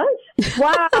 It does?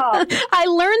 Wow. I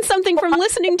learned something from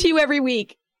listening to you every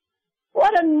week.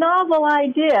 What a novel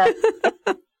idea.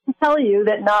 I can tell you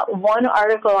that not one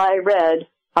article I read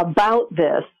about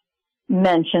this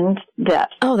mentioned debt.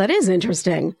 Oh, that is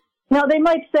interesting. Now, they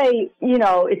might say, you're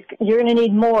going to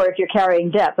need more if you're carrying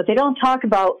debt, but they don't talk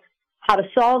about how to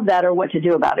solve that or what to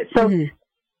do about it. So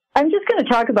I'm just going to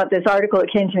talk about this article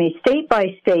that came to me state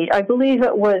by state. I believe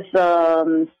it was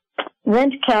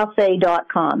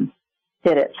rentcafe.com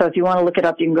did it. So if you want to look it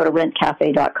up, you can go to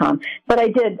rentcafe.com. But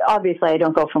obviously I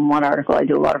don't go from one article. I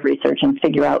do a lot of research and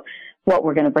figure out what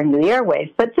we're going to bring to the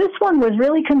airwaves. But this one was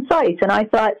really concise, and I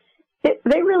thought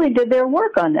they really did their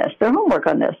homework on this.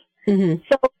 Mm-hmm.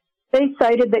 So they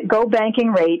cited that Go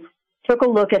Banking Rates took a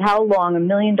look at how long $1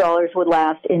 million would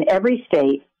last in every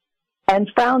state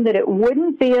and found that it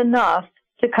wouldn't be enough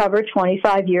to cover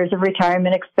 25 years of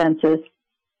retirement expenses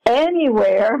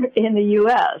anywhere in the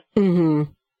U.S. Mm-hmm.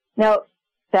 Now,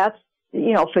 that's,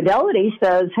 Fidelity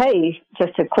says, hey,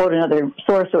 just to quote another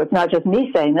source, so it's not just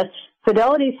me saying this,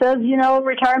 Fidelity says,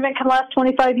 retirement can last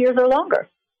 25 years or longer.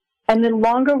 And the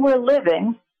longer we're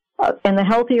living, and the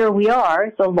healthier we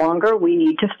are, the longer we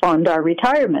need to fund our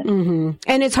retirement. Mm-hmm.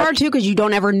 And it's hard, too, because you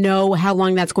don't ever know how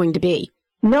long that's going to be.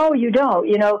 No, you don't.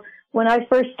 When I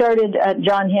first started at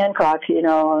John Hancock, years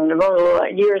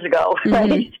ago, mm-hmm.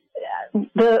 right?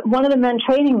 One of the men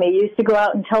training me used to go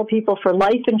out and tell people for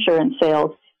life insurance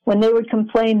sales, when they would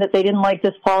complain that they didn't like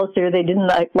this policy or they didn't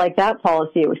like that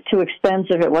policy, it was too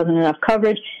expensive, it wasn't enough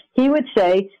coverage, he would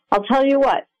say, I'll tell you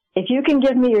what, if you can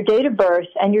give me your date of birth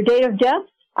and your date of death,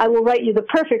 I will write you the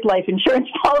perfect life insurance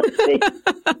policy.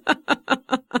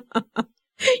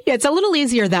 Yeah, it's a little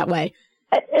easier that way.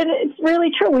 And it's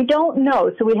really true. We don't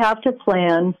know, so we have to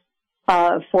plan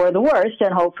for the worst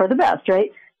and hope for the best,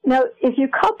 right? Now, if you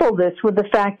couple this with the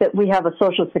fact that we have a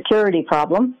Social Security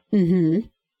problem, mm-hmm.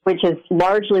 which is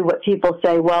largely what people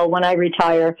say, well, when I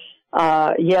retire,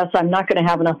 yes, I'm not going to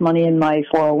have enough money in my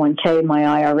 401k, my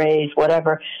IRAs,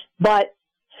 whatever, but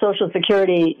Social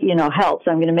Security, helps.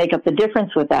 I'm going to make up the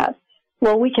difference with that.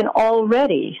 Well, we can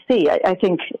already see, I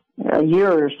think a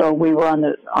year or so we were on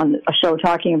a show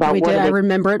talking about we did. I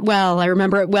remember it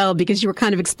well because you were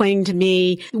kind of explaining to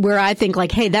me where I think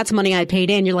like, hey, that's money I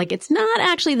paid in. You're like, it's not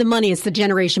actually the money, it's the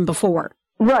generation before.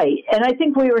 Right. And I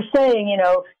think we were saying,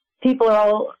 people are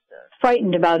all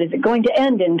frightened about, is it going to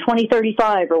end in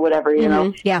 2035 or whatever, you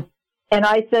know? Yeah. And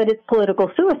I said it's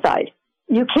political suicide.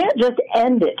 You can't just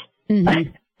end it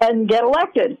and get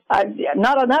elected.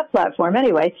 Not on that platform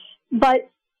anyway. But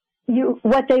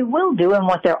what they will do and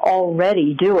what they're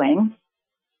already doing,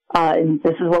 and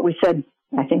this is what we said,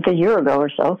 I think a year ago or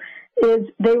so, is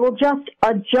they will just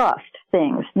adjust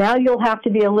things. Now you'll have to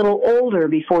be a little older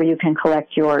before you can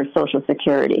collect your Social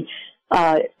Security.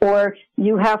 Or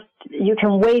you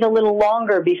can wait a little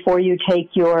longer before you take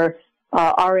your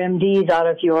RMDs out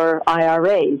of your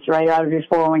IRAs, right, out of your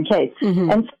 401ks.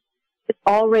 Mm-hmm. And so it's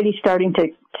already starting to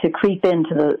creep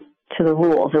into the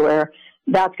rules where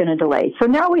that's going to delay. So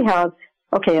now we have,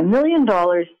 okay, $1 million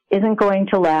isn't going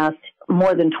to last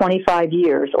more than 25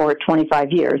 years or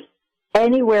 25 years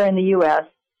anywhere in the U.S.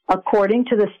 according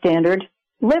to the standard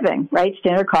living, right,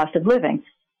 standard cost of living.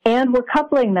 And we're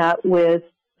coupling that with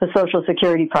the Social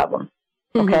Security problem.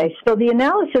 Okay, Mm-hmm. so the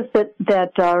analysis that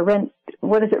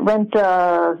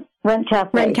Rent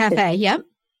Cafe. Yep.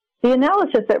 The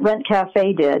analysis that Rent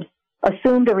Cafe did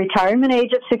assumed a retirement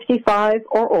age of 65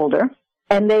 or older,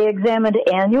 and they examined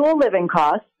annual living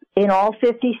costs, in all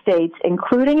 50 states,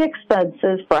 including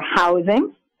expenses for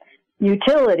housing,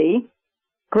 utility,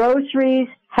 groceries,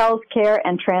 health care,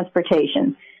 and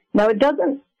transportation. Now, it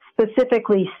doesn't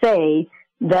specifically say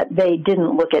that they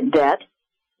didn't look at debt,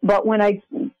 but when I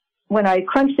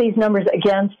crunch these numbers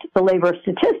against the labor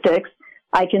statistics,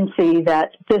 I can see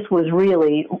that this was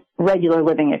really regular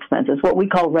living expenses, what we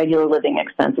call regular living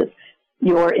expenses,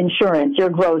 your insurance, your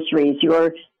groceries,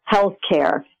 your health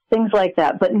care, things like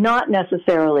that, but not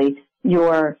necessarily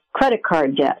your credit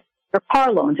card debt, your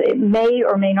car loans. It may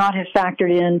or may not have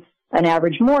factored in an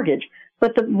average mortgage,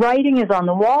 but the writing is on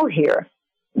the wall here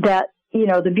that,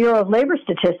 the Bureau of Labor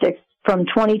Statistics from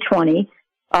 2020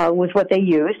 was what they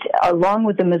used, along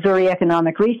with the Missouri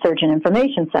Economic Research and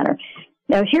Information Center.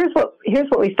 Now, here's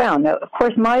what we found. Now, of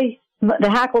course, the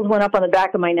hackles went up on the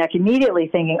back of my neck immediately,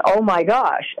 thinking, "Oh my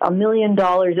gosh, $1 million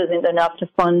isn't enough to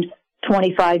fund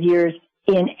 25 years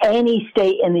in any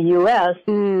state in the U.S.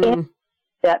 And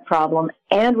that problem,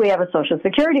 and we have a Social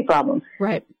Security problem."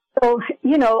 Right. So,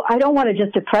 I don't want to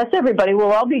just depress everybody.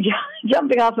 We'll all be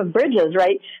jumping off of bridges,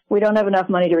 right? We don't have enough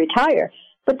money to retire,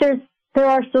 but there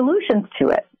are solutions to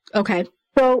it. Okay.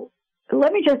 So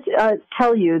let me just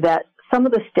tell you that some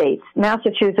of the states,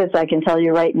 Massachusetts, I can tell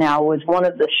you right now, was one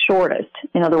of the shortest.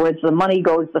 In other words, the money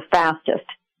goes the fastest.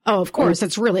 Oh, of course.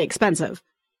 It's really expensive.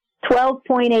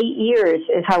 12.8 years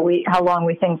is how long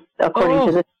we think, according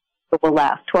to this, it will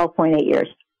last. 12.8 years.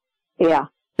 Yeah.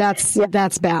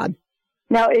 That's bad.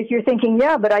 Now, if you're thinking,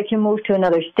 yeah, but I can move to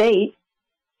another state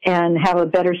and have a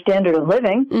better standard of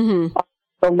living,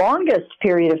 the longest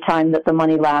period of time that the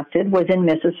money lasted was in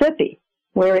Mississippi,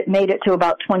 where it made it to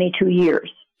about 22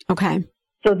 years. Okay.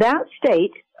 So that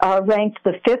state ranked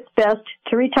the fifth best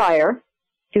to retire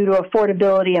due to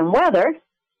affordability and weather,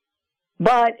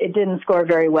 but it didn't score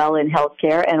very well in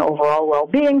healthcare and overall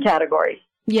well-being categories.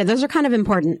 Yeah, those are kind of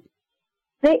important.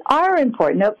 They are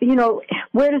important. Now,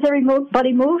 where does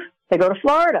everybody move? They go to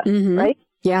Florida, right?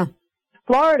 Yeah.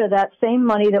 Florida, that same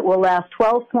money that will last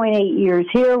 12.8 years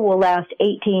here will last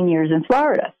 18 years in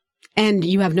Florida. And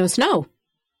you have no snow.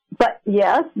 But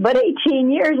 18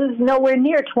 years is nowhere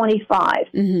near 25.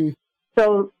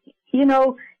 So,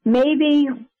 maybe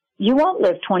you won't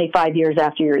live 25 years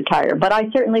after you retire, but I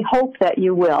certainly hope that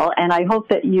you will. And I hope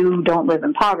that you don't live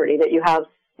in poverty, that you have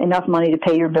enough money to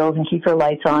pay your bills and keep your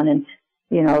lights on and,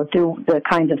 do the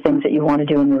kinds of things that you want to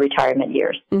do in your retirement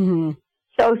years.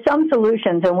 So some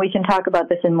solutions, and we can talk about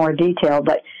this in more detail,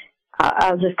 but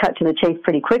I'll just cut to the chase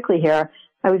pretty quickly here.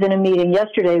 I was in a meeting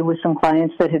yesterday with some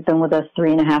clients that had been with us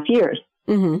 3.5 years.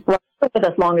 Well, with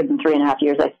us longer than 3.5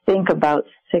 years, I think about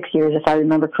 6 years, if I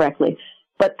remember correctly.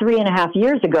 But 3.5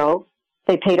 years ago,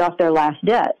 they paid off their last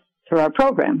debt through our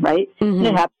program, right? And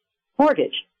it happened with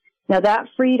mortgage. Now, that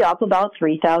freed up about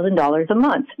 $3,000 a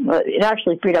month. It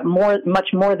actually freed up much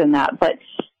more than that, but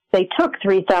they took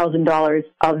 $3,000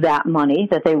 of that money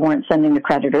that they weren't sending to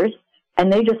creditors,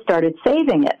 and they just started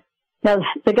saving it. Now,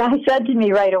 the guy said to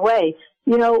me right away,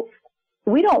 we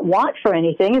don't want for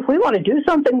anything. If we want to do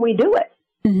something, we do it.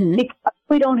 Because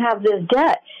we don't have this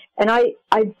debt. And I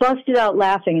busted out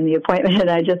laughing in the appointment, and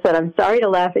I just said, I'm sorry to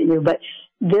laugh at you, but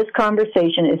this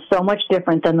conversation is so much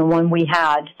different than the one we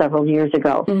had several years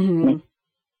ago.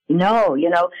 No,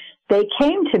 they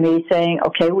came to me saying,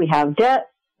 okay, we have debt.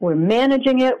 We're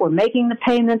managing it. We're making the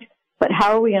payments. But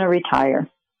how are we going to retire?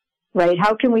 Right?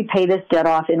 How can we pay this debt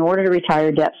off in order to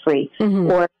retire debt-free?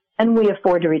 Or can we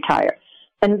afford to retire?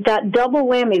 And that double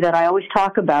whammy that I always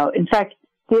talk about, in fact,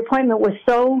 the appointment was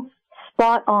so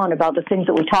spot on about the things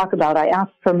that we talk about. I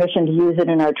asked permission to use it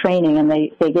in our training, and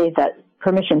they gave that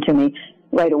permission to me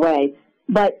right away.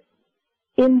 But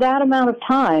in that amount of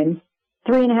time,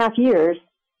 3.5 years,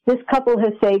 this couple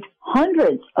has saved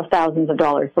hundreds of thousands of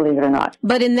dollars, believe it or not.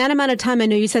 But in that amount of time, I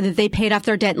know you said that they paid off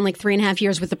their debt in like 3.5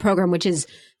 years with the program, which is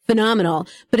phenomenal.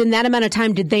 But in that amount of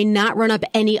time, did they not run up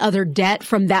any other debt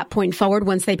from that point forward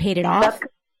once they paid it off?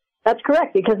 That's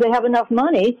correct, because they have enough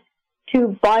money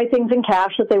to buy things in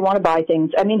cash that they want to buy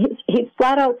things. I mean, he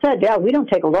flat out said, yeah, we don't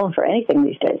take a loan for anything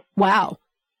these days. Wow.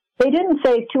 They didn't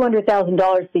save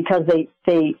 $200,000 because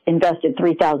they invested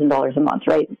 $3,000 a month,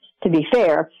 right? To be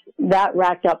fair, that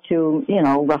racked up to,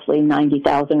 roughly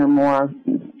 $90,000 or more.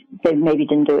 They maybe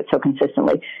didn't do it so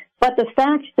consistently. But the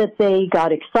fact that they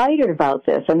got excited about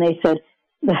this, and they said,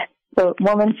 the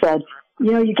woman said,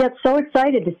 you get so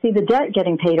excited to see the debt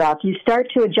getting paid off. You start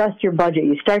to adjust your budget.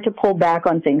 You start to pull back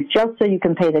on things just so you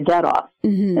can pay the debt off.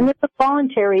 And it's a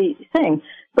voluntary thing,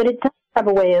 but it does have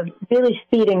a way of really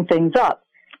speeding things up.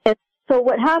 And so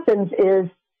what happens is,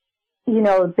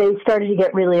 they started to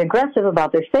get really aggressive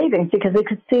about their savings because they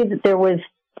could see that there was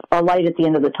a light at the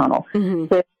end of the tunnel.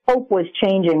 The hope was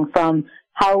changing from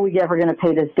how are we ever going to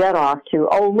pay this debt off, to,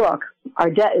 oh, look, our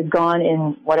debt is gone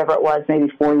in whatever it was,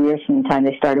 maybe 4 years from the time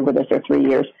they started with us, or 3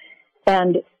 years.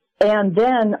 And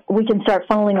then we can start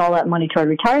funneling all that money toward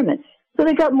retirement. So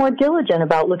they got more diligent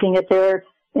about looking at their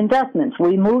investments.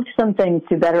 We moved some things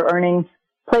to better earning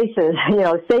places,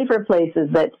 safer places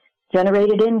that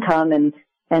generated income and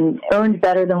earned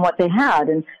better than what they had.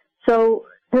 And so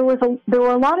there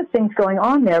were a lot of things going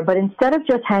on there, but instead of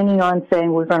just hanging on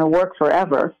saying we're going to work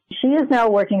forever, she is now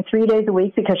working 3 days a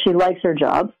week because she likes her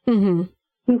job. Mm-hmm.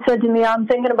 He said to me, I'm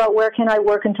thinking about where can I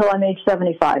work until I'm age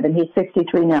 75, and he's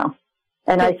 63 now.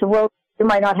 And I said, well, you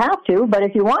might not have to, but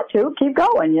if you want to, keep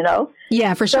going,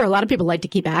 Yeah, for sure. A lot of people like to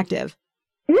keep active.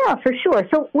 Yeah, for sure.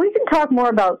 So we can talk more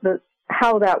about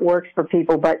how that works for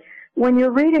people, but when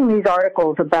you're reading these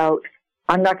articles about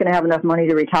I'm not going to have enough money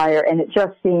to retire, and it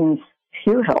just seems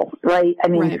futile, right? I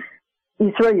mean, right.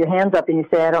 You throw your hands up and you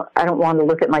say, I don't want to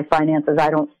look at my finances.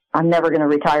 I'm never going to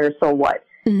retire. So what?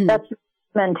 Mm-hmm. That's the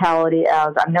mentality as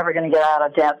I'm never going to get out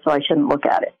of debt, so I shouldn't look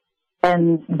at it.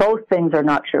 And both things are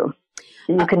not true.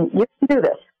 You can do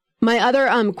this. My other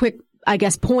quick, I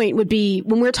guess, point would be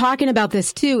when we're talking about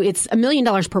this too, it's $1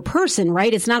 million per person,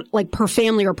 right? It's not like per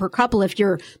family or per couple if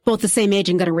you're both the same age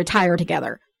and going to retire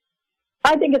together.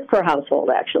 I think it's per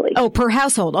household, actually. Oh, per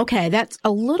household. Okay. That's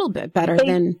a little bit better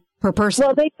than per person.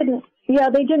 Well, they didn't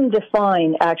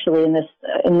define actually in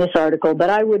this article,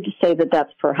 but I would say that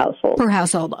that's per household. Per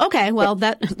household. Okay. Well,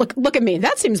 look at me.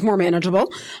 That seems more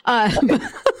manageable. A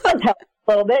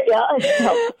little bit, yeah.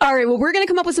 All right. Well, we're going to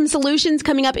come up with some solutions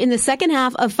coming up in the second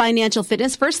half of Financial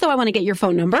Fitness. First, though, I want to get your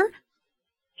phone number.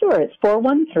 Sure. It's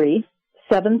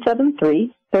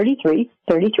 413-773-3333.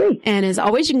 And as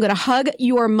always, you can go to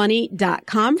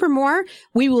hugyourmoney.com for more.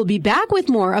 We will be back with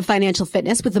more of Financial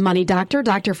Fitness with the Money Doctor,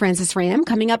 Dr. Francis Ram,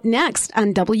 coming up next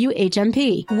on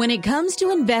WHMP. When it comes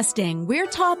to investing, we're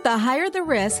taught the higher the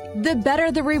risk, the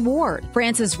better the reward.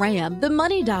 Francis Ram, the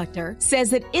Money Doctor,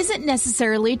 says it isn't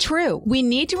necessarily true. We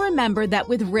need to remember that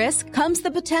with risk comes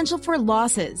the potential for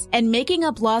losses, and making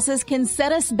up losses can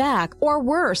set us back, or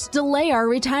worse, delay our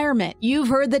retirement. You've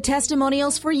heard the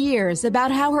testimonials for years about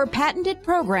how her patented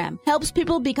program helps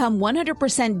people become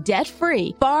 100%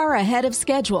 debt-free far ahead of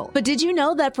schedule. But did you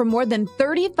know that for more than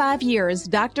 35 years,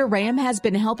 Dr. Ram has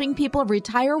been helping people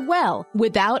retire well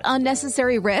without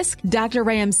unnecessary risk? Dr.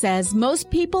 Ram says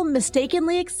most people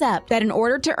mistakenly accept that in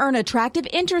order to earn attractive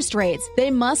interest rates,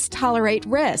 they must tolerate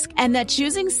risk, and that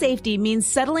choosing safety means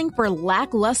settling for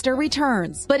lackluster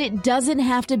returns. But it doesn't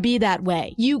have to be that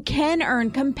way. You can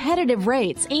earn competitive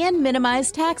rates and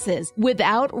minimize taxes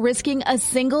without risking a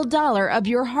single dollar of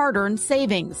your hard-earned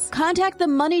savings. Contact the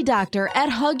Money Doctor at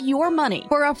Hug Your Money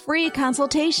for a free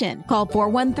consultation. Call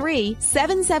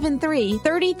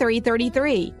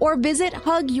 413-773-3333 or visit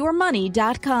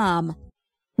hugyourmoney.com.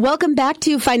 Welcome back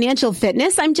to Financial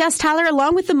Fitness. I'm Jess Tyler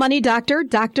along with the Money Doctor,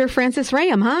 Dr. Francis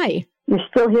Ram. Hi. You're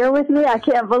still here with me? I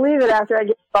can't believe it after I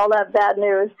get all that bad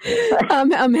news.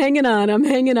 I'm hanging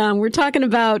on. We're talking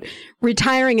about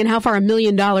retiring and how far $1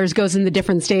 million goes in the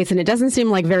different states, and it doesn't seem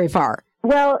like very far.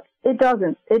 Well, it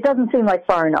doesn't. It doesn't seem like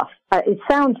far enough. It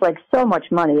sounds like so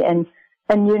much money. And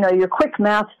your quick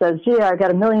math says, gee, I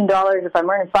got $1 million. If I'm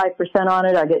earning 5% on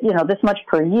it, I get, this much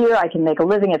per year. I can make a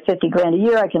living at $50,000 a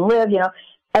year. I can live,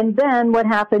 And then what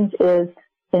happens is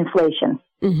inflation.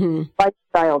 Mm-hmm.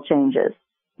 Lifestyle changes.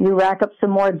 You rack up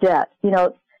some more debt.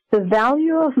 The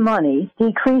value of money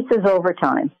decreases over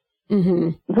time.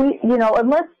 Mm-hmm.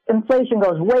 Unless inflation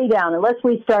goes way down, unless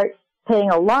we start paying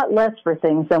a lot less for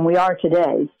things than we are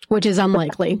today. Which is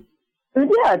unlikely.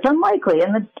 Yeah, it's unlikely.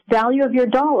 And the value of your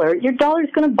dollar's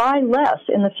going to buy less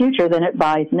in the future than it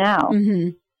buys now. Mm-hmm.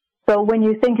 So when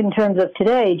you think in terms of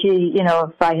today, gee,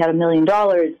 if I had $1 million,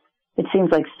 it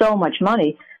seems like so much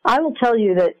money. I will tell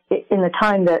you that in the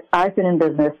time that I've been in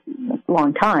business, a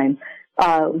long time,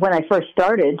 when I first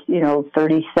started,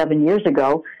 37 years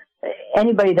ago,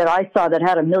 anybody that I saw that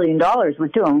had $1 million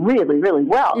was doing really, really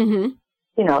well. Mm-hmm.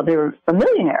 They were a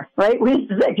millionaire, right? We used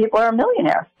to say people are a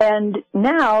millionaire. And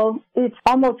now it's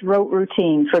almost rote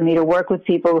routine for me to work with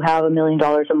people who have $1 million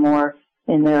or more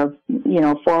in their,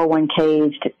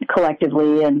 401ks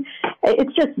collectively. And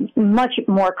it's just much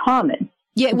more common.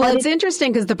 Yeah, well, it's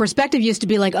interesting because the perspective used to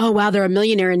be like, oh, wow, they're a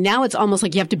millionaire. And now it's almost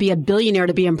like you have to be a billionaire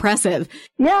to be impressive.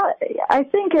 Yeah, I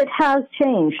think it has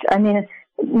changed. I mean,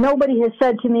 nobody has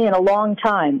said to me in a long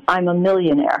time, I'm a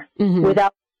millionaire, mm-hmm.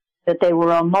 without that they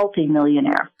were a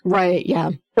multi-millionaire. Right,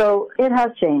 yeah. So it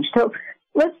has changed. So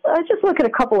let's just look at a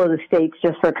couple of the states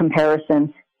just for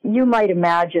comparison. You might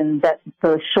imagine that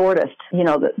the shortest,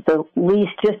 the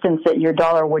least distance that your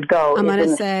dollar would go. I'm going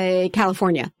to say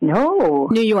California. No.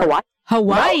 New York.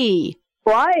 Hawaii.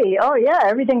 Hawaii, oh yeah,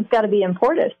 everything's got to be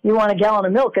imported. You want a gallon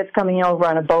of milk, it's coming over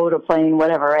on a boat or plane,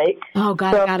 whatever, right? Oh,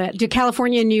 got it. Did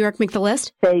California and New York make the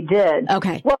list? They did.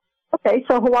 Okay. Well, okay,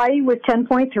 so Hawaii was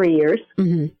 10.3 years.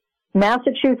 Mm-hmm.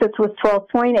 Massachusetts was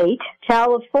 12.8.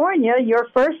 California, your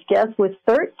first guess, was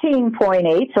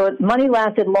 13.8. So money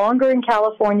lasted longer in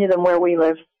California than where we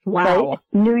live. Wow. Right?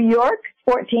 New York,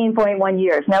 14.1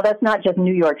 years. Now, that's not just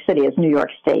New York City, it's New York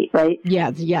State, right? Yeah,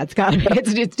 it's got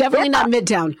it's definitely not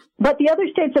Midtown. But the other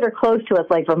states that are close to us,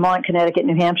 like Vermont, Connecticut,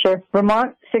 New Hampshire,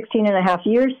 Vermont, 16.5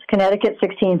 years, Connecticut,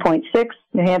 16.6,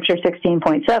 New Hampshire,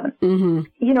 16.7. Mm-hmm.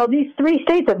 You know, these three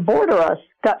states that border us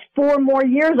got 4 more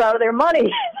years out of their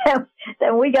money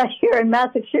than we got here in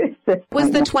Massachusetts. What was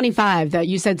the 25 that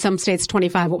you said some states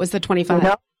 25? What was the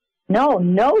 25?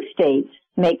 No states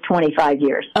make 25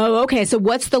 years. Oh, okay. So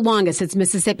what's the longest? It's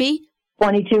Mississippi?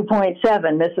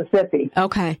 22.7, Mississippi.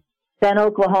 Okay. Then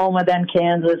Oklahoma, then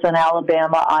Kansas, and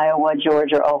Alabama, Iowa,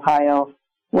 Georgia, Ohio,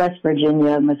 West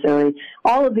Virginia, Missouri.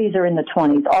 All of these are in the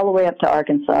 20s, all the way up to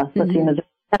Arkansas. Let's see, Missouri,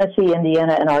 Tennessee,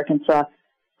 Indiana, and Arkansas.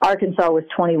 Arkansas was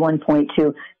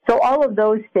 21.2. So all of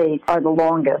those states are the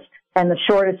longest, and the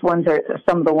shortest ones are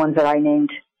some of the ones that I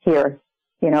named here,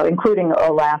 you know, including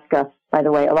Alaska. By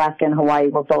the way, Alaska and Hawaii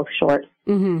were both short.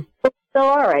 Mm-hmm. So,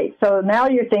 all right. So now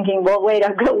you're thinking, well, wait,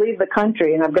 I'm going to leave the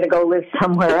country and I'm going to go live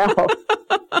somewhere else.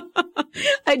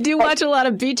 I do watch a lot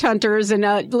of beach hunters and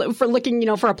for looking, you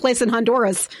know, for a place in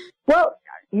Honduras. Well,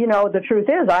 you know, the truth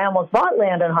is I almost bought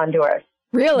land in Honduras.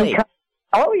 Really?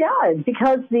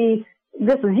 Because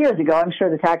this was years ago. I'm sure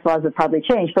the tax laws have probably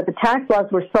changed, but the tax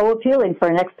laws were so appealing for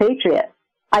an expatriate.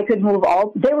 I could move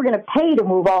they were going to pay to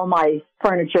move all my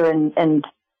furniture and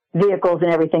vehicles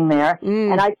and everything there.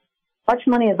 And I much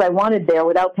money as I wanted there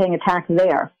without paying a tax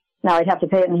there. Now, I'd have to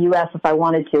pay it in the U.S. if I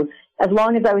wanted to, as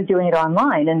long as I was doing it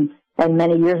online. And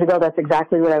many years ago, that's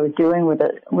exactly what I was doing with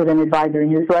an advisory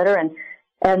newsletter.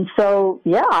 And so,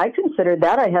 yeah, I considered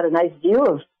that. I had a nice view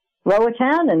of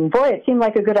Roatan, and boy, it seemed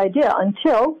like a good idea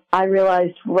until I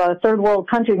realized a third world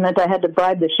country meant I had to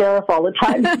bribe the sheriff all the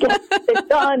time to get it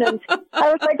done. And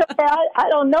I was like, okay, I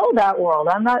don't know that world.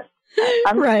 I'm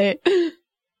right.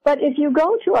 But if you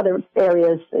go to other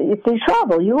areas, if you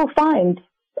travel, you will find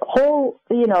whole,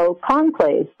 you know,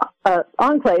 enclaves, of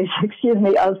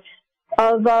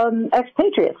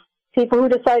expatriates, people who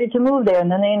decided to move there, and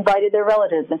then they invited their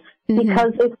relatives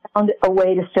because they found a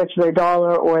way to stretch their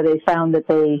dollar, or they found that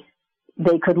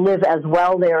they could live as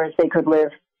well there as they could live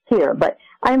here. But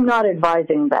I'm not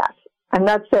advising that. I'm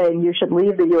not saying you should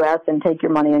leave the U.S. and take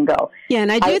your money and go. Yeah,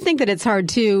 and I do think that it's hard,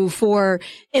 too,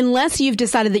 unless you've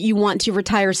decided that you want to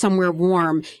retire somewhere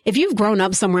warm. If you've grown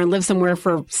up somewhere and lived somewhere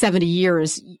for 70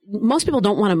 years, most people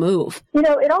don't want to move. You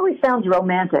know, it always sounds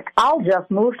romantic. I'll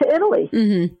just move to Italy.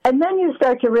 Mm-hmm. And then you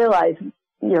start to realize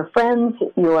your friends,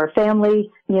 your family,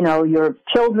 you know, your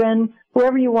children,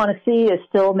 whoever you want to see is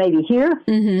still maybe here.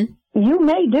 Mm-hmm. You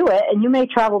may do it, and you may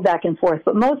travel back and forth,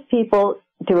 but most people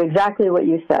do exactly what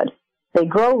you said. They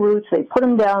grow roots, they put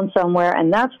them down somewhere,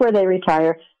 and that's where they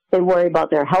retire. They worry about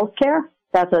their health care.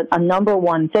 That's a number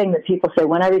one thing that people say,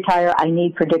 when I retire, I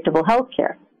need predictable health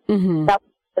care. Mm-hmm. That's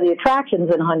one of the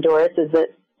attractions in Honduras is that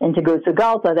in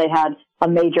Tegucigalpa, they had a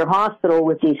major hospital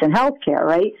with decent health care,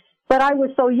 right? But I was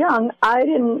so young, I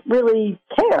didn't really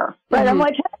care, right? Mm-hmm. I'm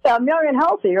like, hey, I'm young and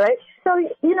healthy, right? So,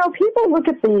 you know, people look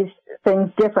at these things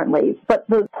differently. But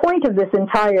the point of this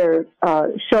entire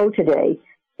show today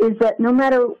is that no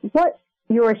matter what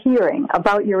you're hearing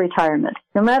about your retirement,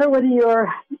 no matter whether your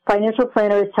financial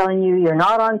planner is telling you you're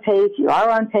not on pace, you are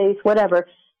on pace, whatever,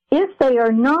 if they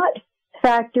are not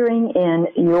factoring in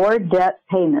your debt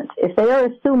payments, if they are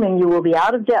assuming you will be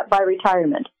out of debt by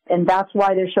retirement, and that's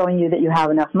why they're showing you that you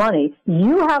have enough money,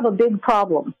 you have a big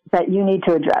problem that you need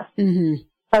to address. Mm-hmm.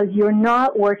 Because you're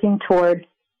not working toward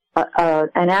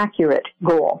an accurate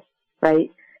goal, right?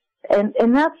 And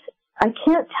that's, I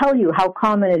can't tell you how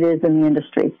common it is in the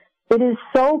industry. It is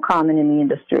so common in the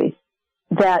industry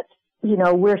that, you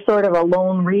know, we're sort of a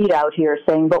lone read out here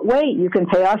saying, but wait, you can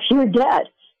pay off your debt,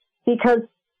 because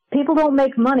people don't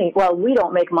make money. Well, we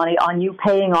don't make money on you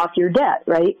paying off your debt,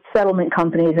 right? Settlement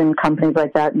companies and companies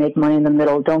like that make money in the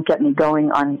middle. Don't get me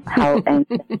going on how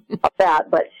angry about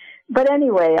that. But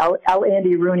anyway, I'll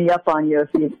Andy Rooney up on you if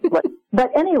you. But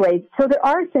anyway, so there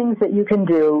are things that you can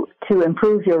do to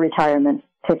improve your retirement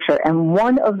picture, and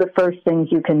one of the first things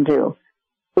you can do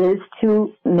is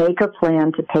to make a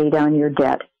plan to pay down your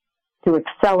debt, to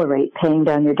accelerate paying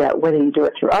down your debt, whether you do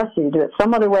it through us or you do it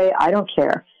some other way, I don't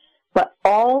care. But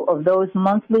all of those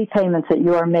monthly payments that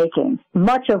you are making,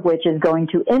 much of which is going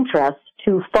to interest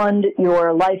to fund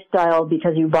your lifestyle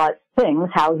because you bought things,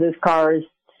 houses, cars,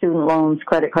 student loans,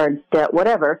 credit cards, debt,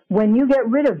 whatever. When you get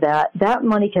rid of that, that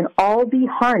money can all be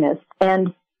harnessed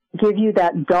and give you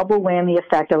that double whammy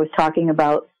effect I was talking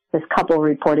about, this couple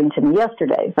reporting to me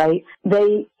yesterday, right?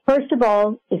 First of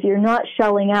all, if you're not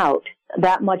shelling out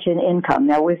that much in income,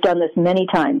 now we've done this many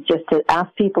times, just to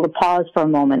ask people to pause for a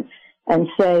moment and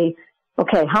say,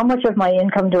 okay, how much of my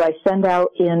income do I send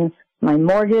out in my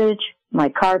mortgage, my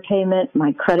car payment,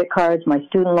 my credit cards, my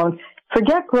student loans?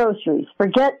 Forget groceries,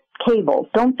 forget cable.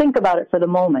 Don't think about it for the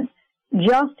moment.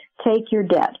 Just take your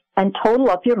debt and total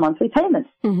up your monthly payments.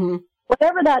 Mm-hmm.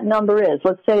 Whatever that number is,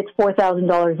 let's say it's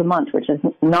 $4,000 a month, which is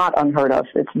not unheard of.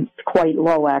 It's quite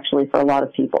low, actually, for a lot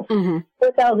of people. Mm-hmm.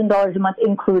 $4,000 a month,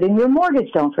 including your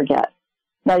mortgage, don't forget.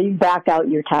 Now, you back out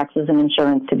your taxes and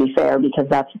insurance, to be fair, because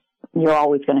you're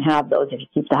always going to have those if you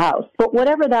keep the house. But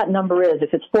whatever that number is, if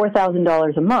it's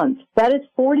 $4,000 a month, that is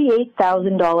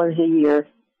 $48,000 a year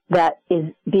that is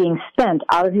being spent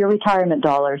out of your retirement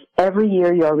dollars every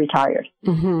year you're retired.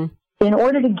 Mm-hmm. In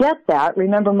order to get that,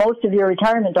 remember, most of your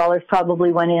retirement dollars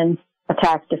probably went in a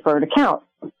tax-deferred account.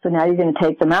 So now you're going to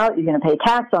take them out. You're going to pay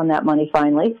tax on that money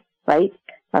finally, right?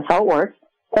 That's how it works.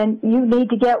 And you need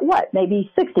to get what?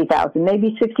 Maybe $60,000,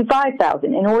 maybe $65,000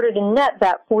 in order to net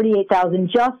that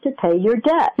 $48,000 just to pay your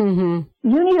debt. Mm-hmm.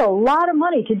 You need a lot of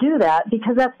money to do that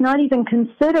because that's not even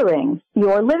considering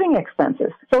your living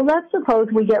expenses. So let's suppose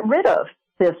we get rid of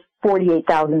this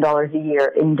 $48,000 a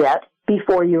year in debt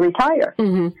before you retire.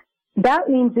 Mm-hmm. That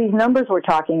means these numbers we're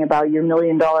talking about, your $1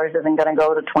 million isn't going to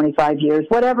go to 25 years,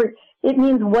 whatever. It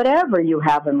means whatever you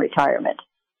have in retirement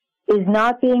is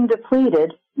not being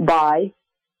depleted by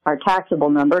our taxable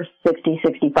number, $60,000,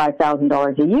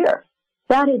 $65,000 a year.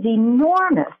 That is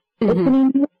enormous. Mm-hmm. It's an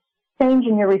enormous change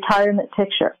in your retirement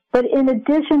picture. But in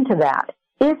addition to that,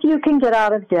 if you can get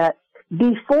out of debt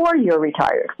before you're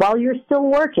retired, while you're still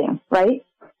working, right?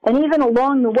 And even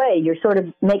along the way, you're sort of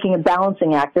making a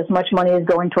balancing act. This much money is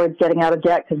going towards getting out of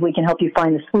debt because we can help you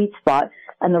find the sweet spot,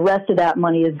 and the rest of that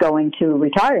money is going to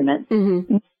retirement.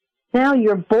 Mm-hmm. Now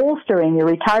you're bolstering your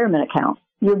retirement account.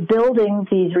 You're building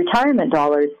these retirement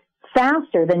dollars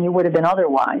faster than you would have been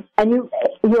otherwise. And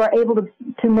you are able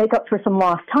to make up for some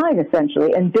lost time,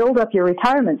 essentially, and build up your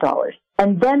retirement dollars.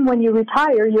 And then when you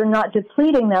retire, you're not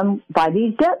depleting them by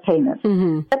these debt payments.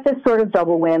 Mm-hmm. That's this sort of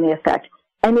double whammy effect.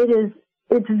 And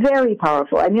it's very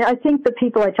powerful. I mean, I think the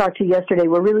people I talked to yesterday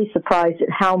were really surprised at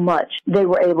how much they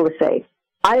were able to save.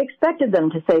 I expected them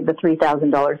to save the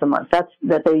 $3,000 a month.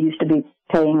 That they used to be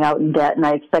paying out in debt, and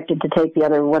I expected to take the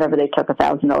other, whatever they took,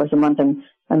 $1,000 a month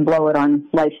and blow it on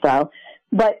lifestyle.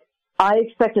 But I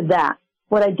expected that.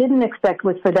 What I didn't expect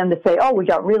was for them to say, oh, we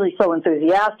got really so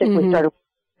enthusiastic.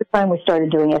 Mm-hmm. We started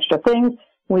doing extra things.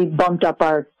 We bumped up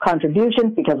our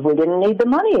contributions because we didn't need the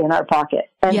money in our pocket.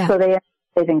 And so they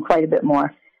saving quite a bit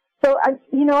more. So,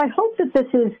 I hope that this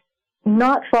is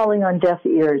not falling on deaf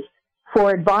ears for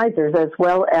advisors as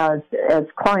well as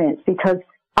clients, because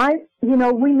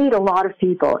we meet a lot of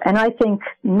people, and I think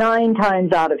 9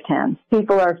 times out of 10,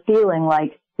 people are feeling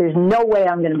like there's no way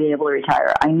I'm going to be able to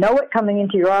retire. I know it coming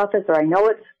into your office, or I know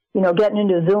it, getting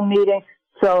into a Zoom meeting.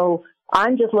 So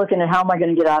I'm just looking at how am I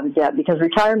going to get out of debt, because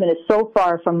retirement is so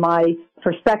far from my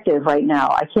perspective right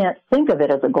now. I can't think of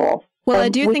it as a goal. Well, I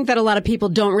do think that a lot of people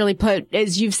don't really put,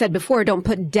 as you've said before, don't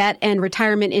put debt and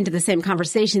retirement into the same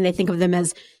conversation. They think of them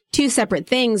as two separate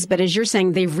things, but as you're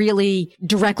saying, they really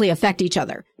directly affect each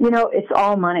other. It's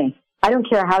all money. I don't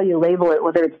care how you label it,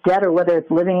 whether it's debt or whether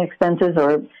it's living expenses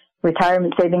or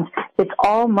retirement savings. It's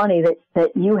all money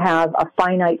that you have a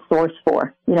finite source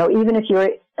for. Even if you're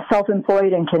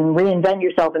self-employed and can reinvent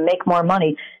yourself and make more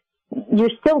money, you're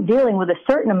still dealing with a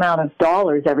certain amount of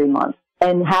dollars every month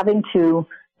and having to,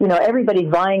 everybody's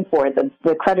vying for it.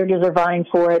 The creditors are vying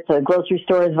for it. The grocery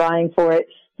store is vying for it.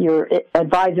 Your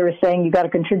advisor is saying you got to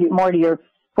contribute more to your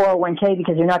 401k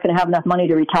because you're not going to have enough money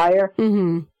to retire.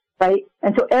 Mm-hmm. Right?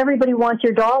 And so everybody wants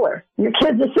your dollar. Your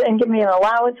kids are saying, give me an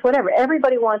allowance, whatever.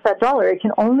 Everybody wants that dollar. It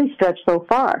can only stretch so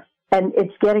far. And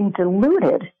it's getting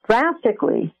diluted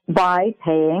drastically by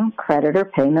paying creditor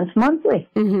payments monthly.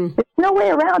 Mm-hmm. There's no way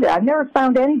around it. I've never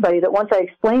found anybody that, once I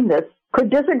explained this, could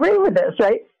disagree with this,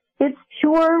 right? It's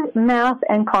pure math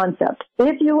and concept.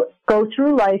 If you go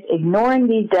through life ignoring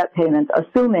these debt payments,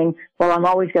 assuming, well, I'm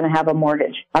always going to have a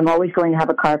mortgage, I'm always going to have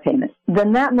a car payment,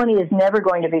 then that money is never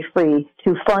going to be free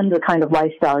to fund the kind of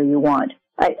lifestyle you want.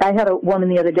 I had a woman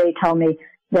the other day tell me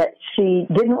that she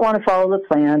didn't want to follow the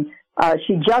plan.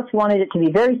 She just wanted it to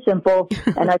be very simple.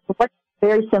 And I said, what does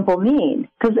very simple mean?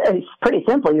 Because it's pretty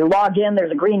simple. You log in,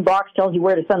 there's a green box, tells you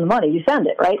where to send the money. You send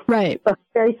it, right? Right. But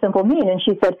very simple mean. And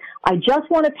she said, I just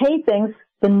want to pay things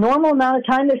the normal amount of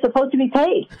time they're supposed to be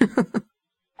paid.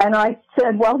 And I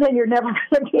said, well, then you're never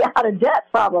going to be out of debt,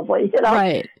 probably.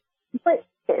 Right. But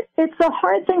it's a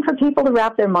hard thing for people to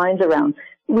wrap their minds around.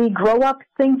 We grow up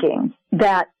thinking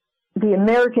that the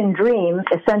American dream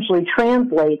essentially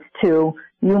translates to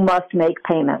you must make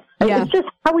payments. Yeah. It's just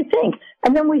how we think.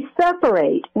 And then we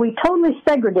totally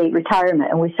segregate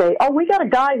retirement, and we say, oh, we got a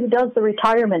guy who does the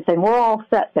retirement thing. We're all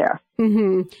set there.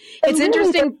 Mm-hmm. It's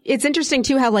interesting. It's interesting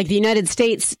too how like the United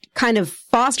States kind of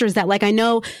fosters that. Like I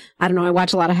don't know, I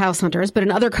watch a lot of House Hunters, but in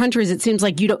other countries it seems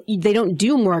like they don't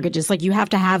do mortgages. Like you have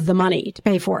to have the money to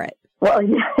pay for it. Well,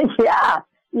 yeah, it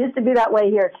used to be that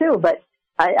way here too. But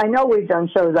I know we've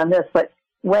done shows on this, but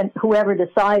when whoever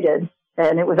decided,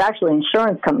 and it was actually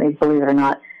insurance companies, believe it or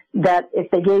not, that if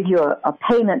they gave you a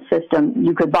payment system,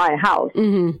 you could buy a house.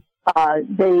 Mm-hmm.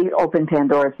 They opened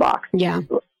Pandora's box. Yeah.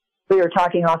 We were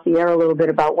talking off the air a little bit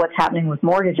about what's happening with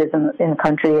mortgages in the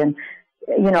country. And,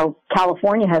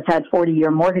 California has had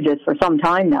 40-year mortgages for some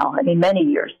time now. I mean, many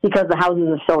years, because the houses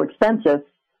are so expensive.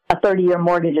 A 30-year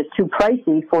mortgage is too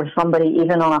pricey for somebody,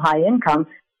 even on a high income,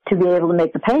 to be able to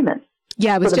make the payment.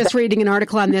 Yeah, I was just reading an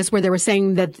article on this where they were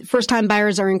saying that first-time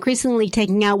buyers are increasingly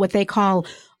taking out what they call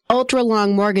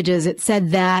ultra-long mortgages. It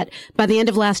said that by the end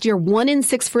of last year, 1 in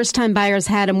 6 first-time buyers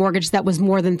had a mortgage that was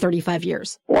more than 35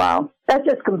 years. Wow. That's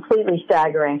just completely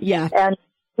staggering. Yeah. And,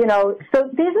 so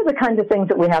these are the kinds of things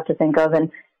that we have to think of.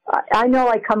 And I know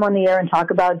I come on the air and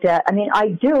talk about debt. I mean,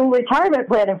 I do retirement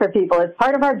planning for people. It's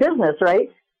part of our business,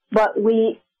 right? But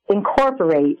we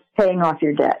incorporate paying off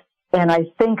your debt. And I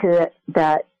think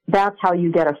that's how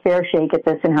you get a fair shake at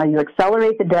this and how you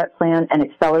accelerate the debt plan and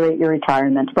accelerate your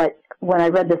retirement. But when I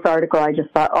read this article, I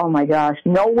just thought, oh my gosh,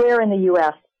 nowhere in the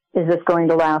U.S. is this going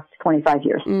to last 25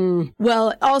 years.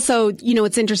 Well, also,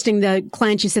 it's interesting, the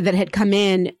clients you said that had come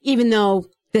in, even though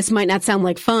this might not sound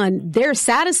like fun, they're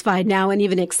satisfied now and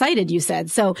even excited, you said.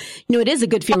 So, it is a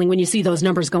good feeling when you see those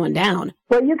numbers going down.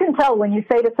 Well, you can tell when you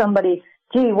say to somebody,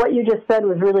 gee, what you just said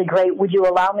was really great. Would you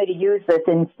allow me to use this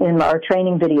in our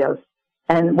training videos?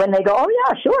 And when they go, oh,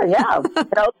 yeah, sure, yeah,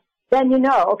 then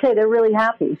okay, they're really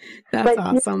happy. That's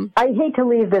awesome. I hate to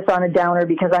leave this on a downer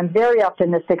because I'm very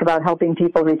optimistic about helping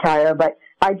people retire, but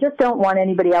I just don't want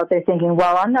anybody out there thinking,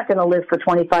 well, I'm not going to live for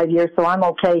 25 years, so I'm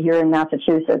okay here in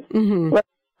Massachusetts. Mm-hmm. Let's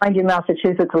find you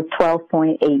Massachusetts with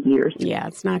 12.8 years. Yeah,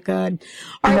 it's not good.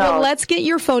 All right, well, let's get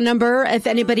your phone number if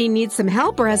anybody needs some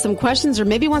help or has some questions or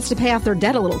maybe wants to pay off their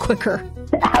debt a little quicker.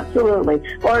 Absolutely.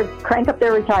 Or crank up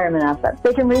their retirement assets.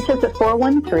 They can reach us at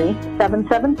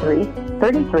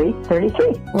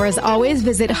 413-773-3333. Or as always,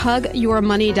 visit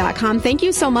hugyourmoney.com. Thank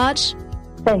you so much.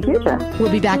 Thank you, sir.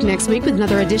 We'll be back next week with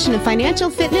another edition of Financial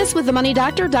Fitness with the Money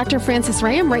Doctor, Dr. Francis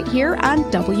Rayam, right here on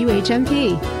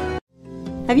WHMP.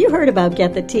 Have you heard about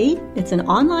Get the Tea? It's an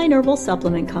online herbal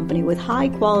supplement company with high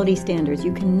quality standards.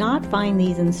 You cannot find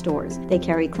these in stores. They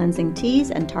carry cleansing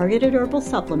teas and targeted herbal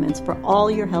supplements for all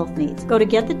your health needs. Go to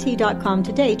getthetea.com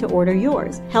today to order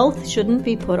yours. Health shouldn't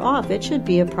be put off. It should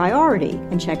be a priority.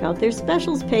 And check out their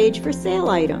specials page for sale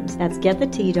items. That's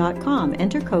getthetea.com.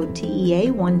 Enter code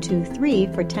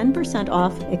TEA123 for 10%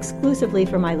 off exclusively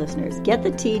for my listeners.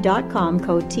 Getthetea.com,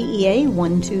 code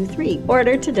TEA123.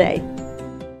 Order today.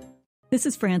 This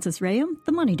is Francis Rayam,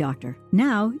 the Money Doctor.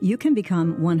 Now you can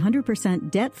become 100%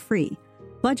 debt-free,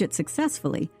 budget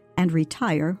successfully, and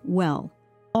retire well,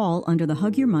 all under the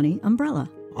Hug Your Money umbrella.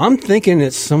 I'm thinking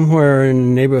it's somewhere in the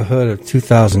neighborhood of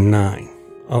 2009.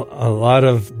 A lot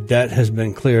of debt has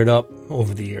been cleared up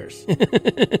over the years.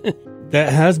 That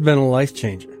has been a life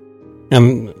changer.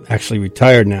 I'm actually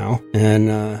retired now, and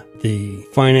the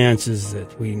finances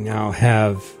that we now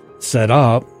have set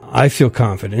up, I feel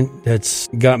confident. That's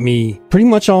got me pretty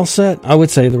much all set, I would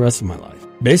say, the rest of my life.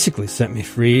 Basically set me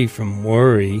free from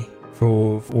worry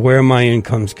for where my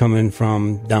income's coming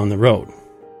from down the road.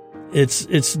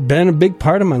 It's been a big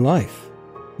part of my life,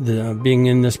 being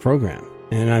in this program.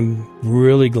 And I'm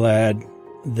really glad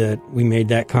that we made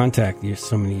that contact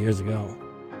so many years ago.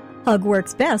 Hug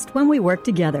works best when we work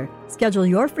together. Schedule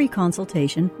your free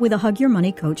consultation with a Hug Your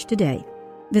Money coach today.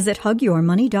 Visit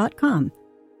hugyourmoney.com.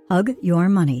 Hug Your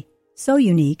Money. So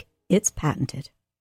unique, it's patented.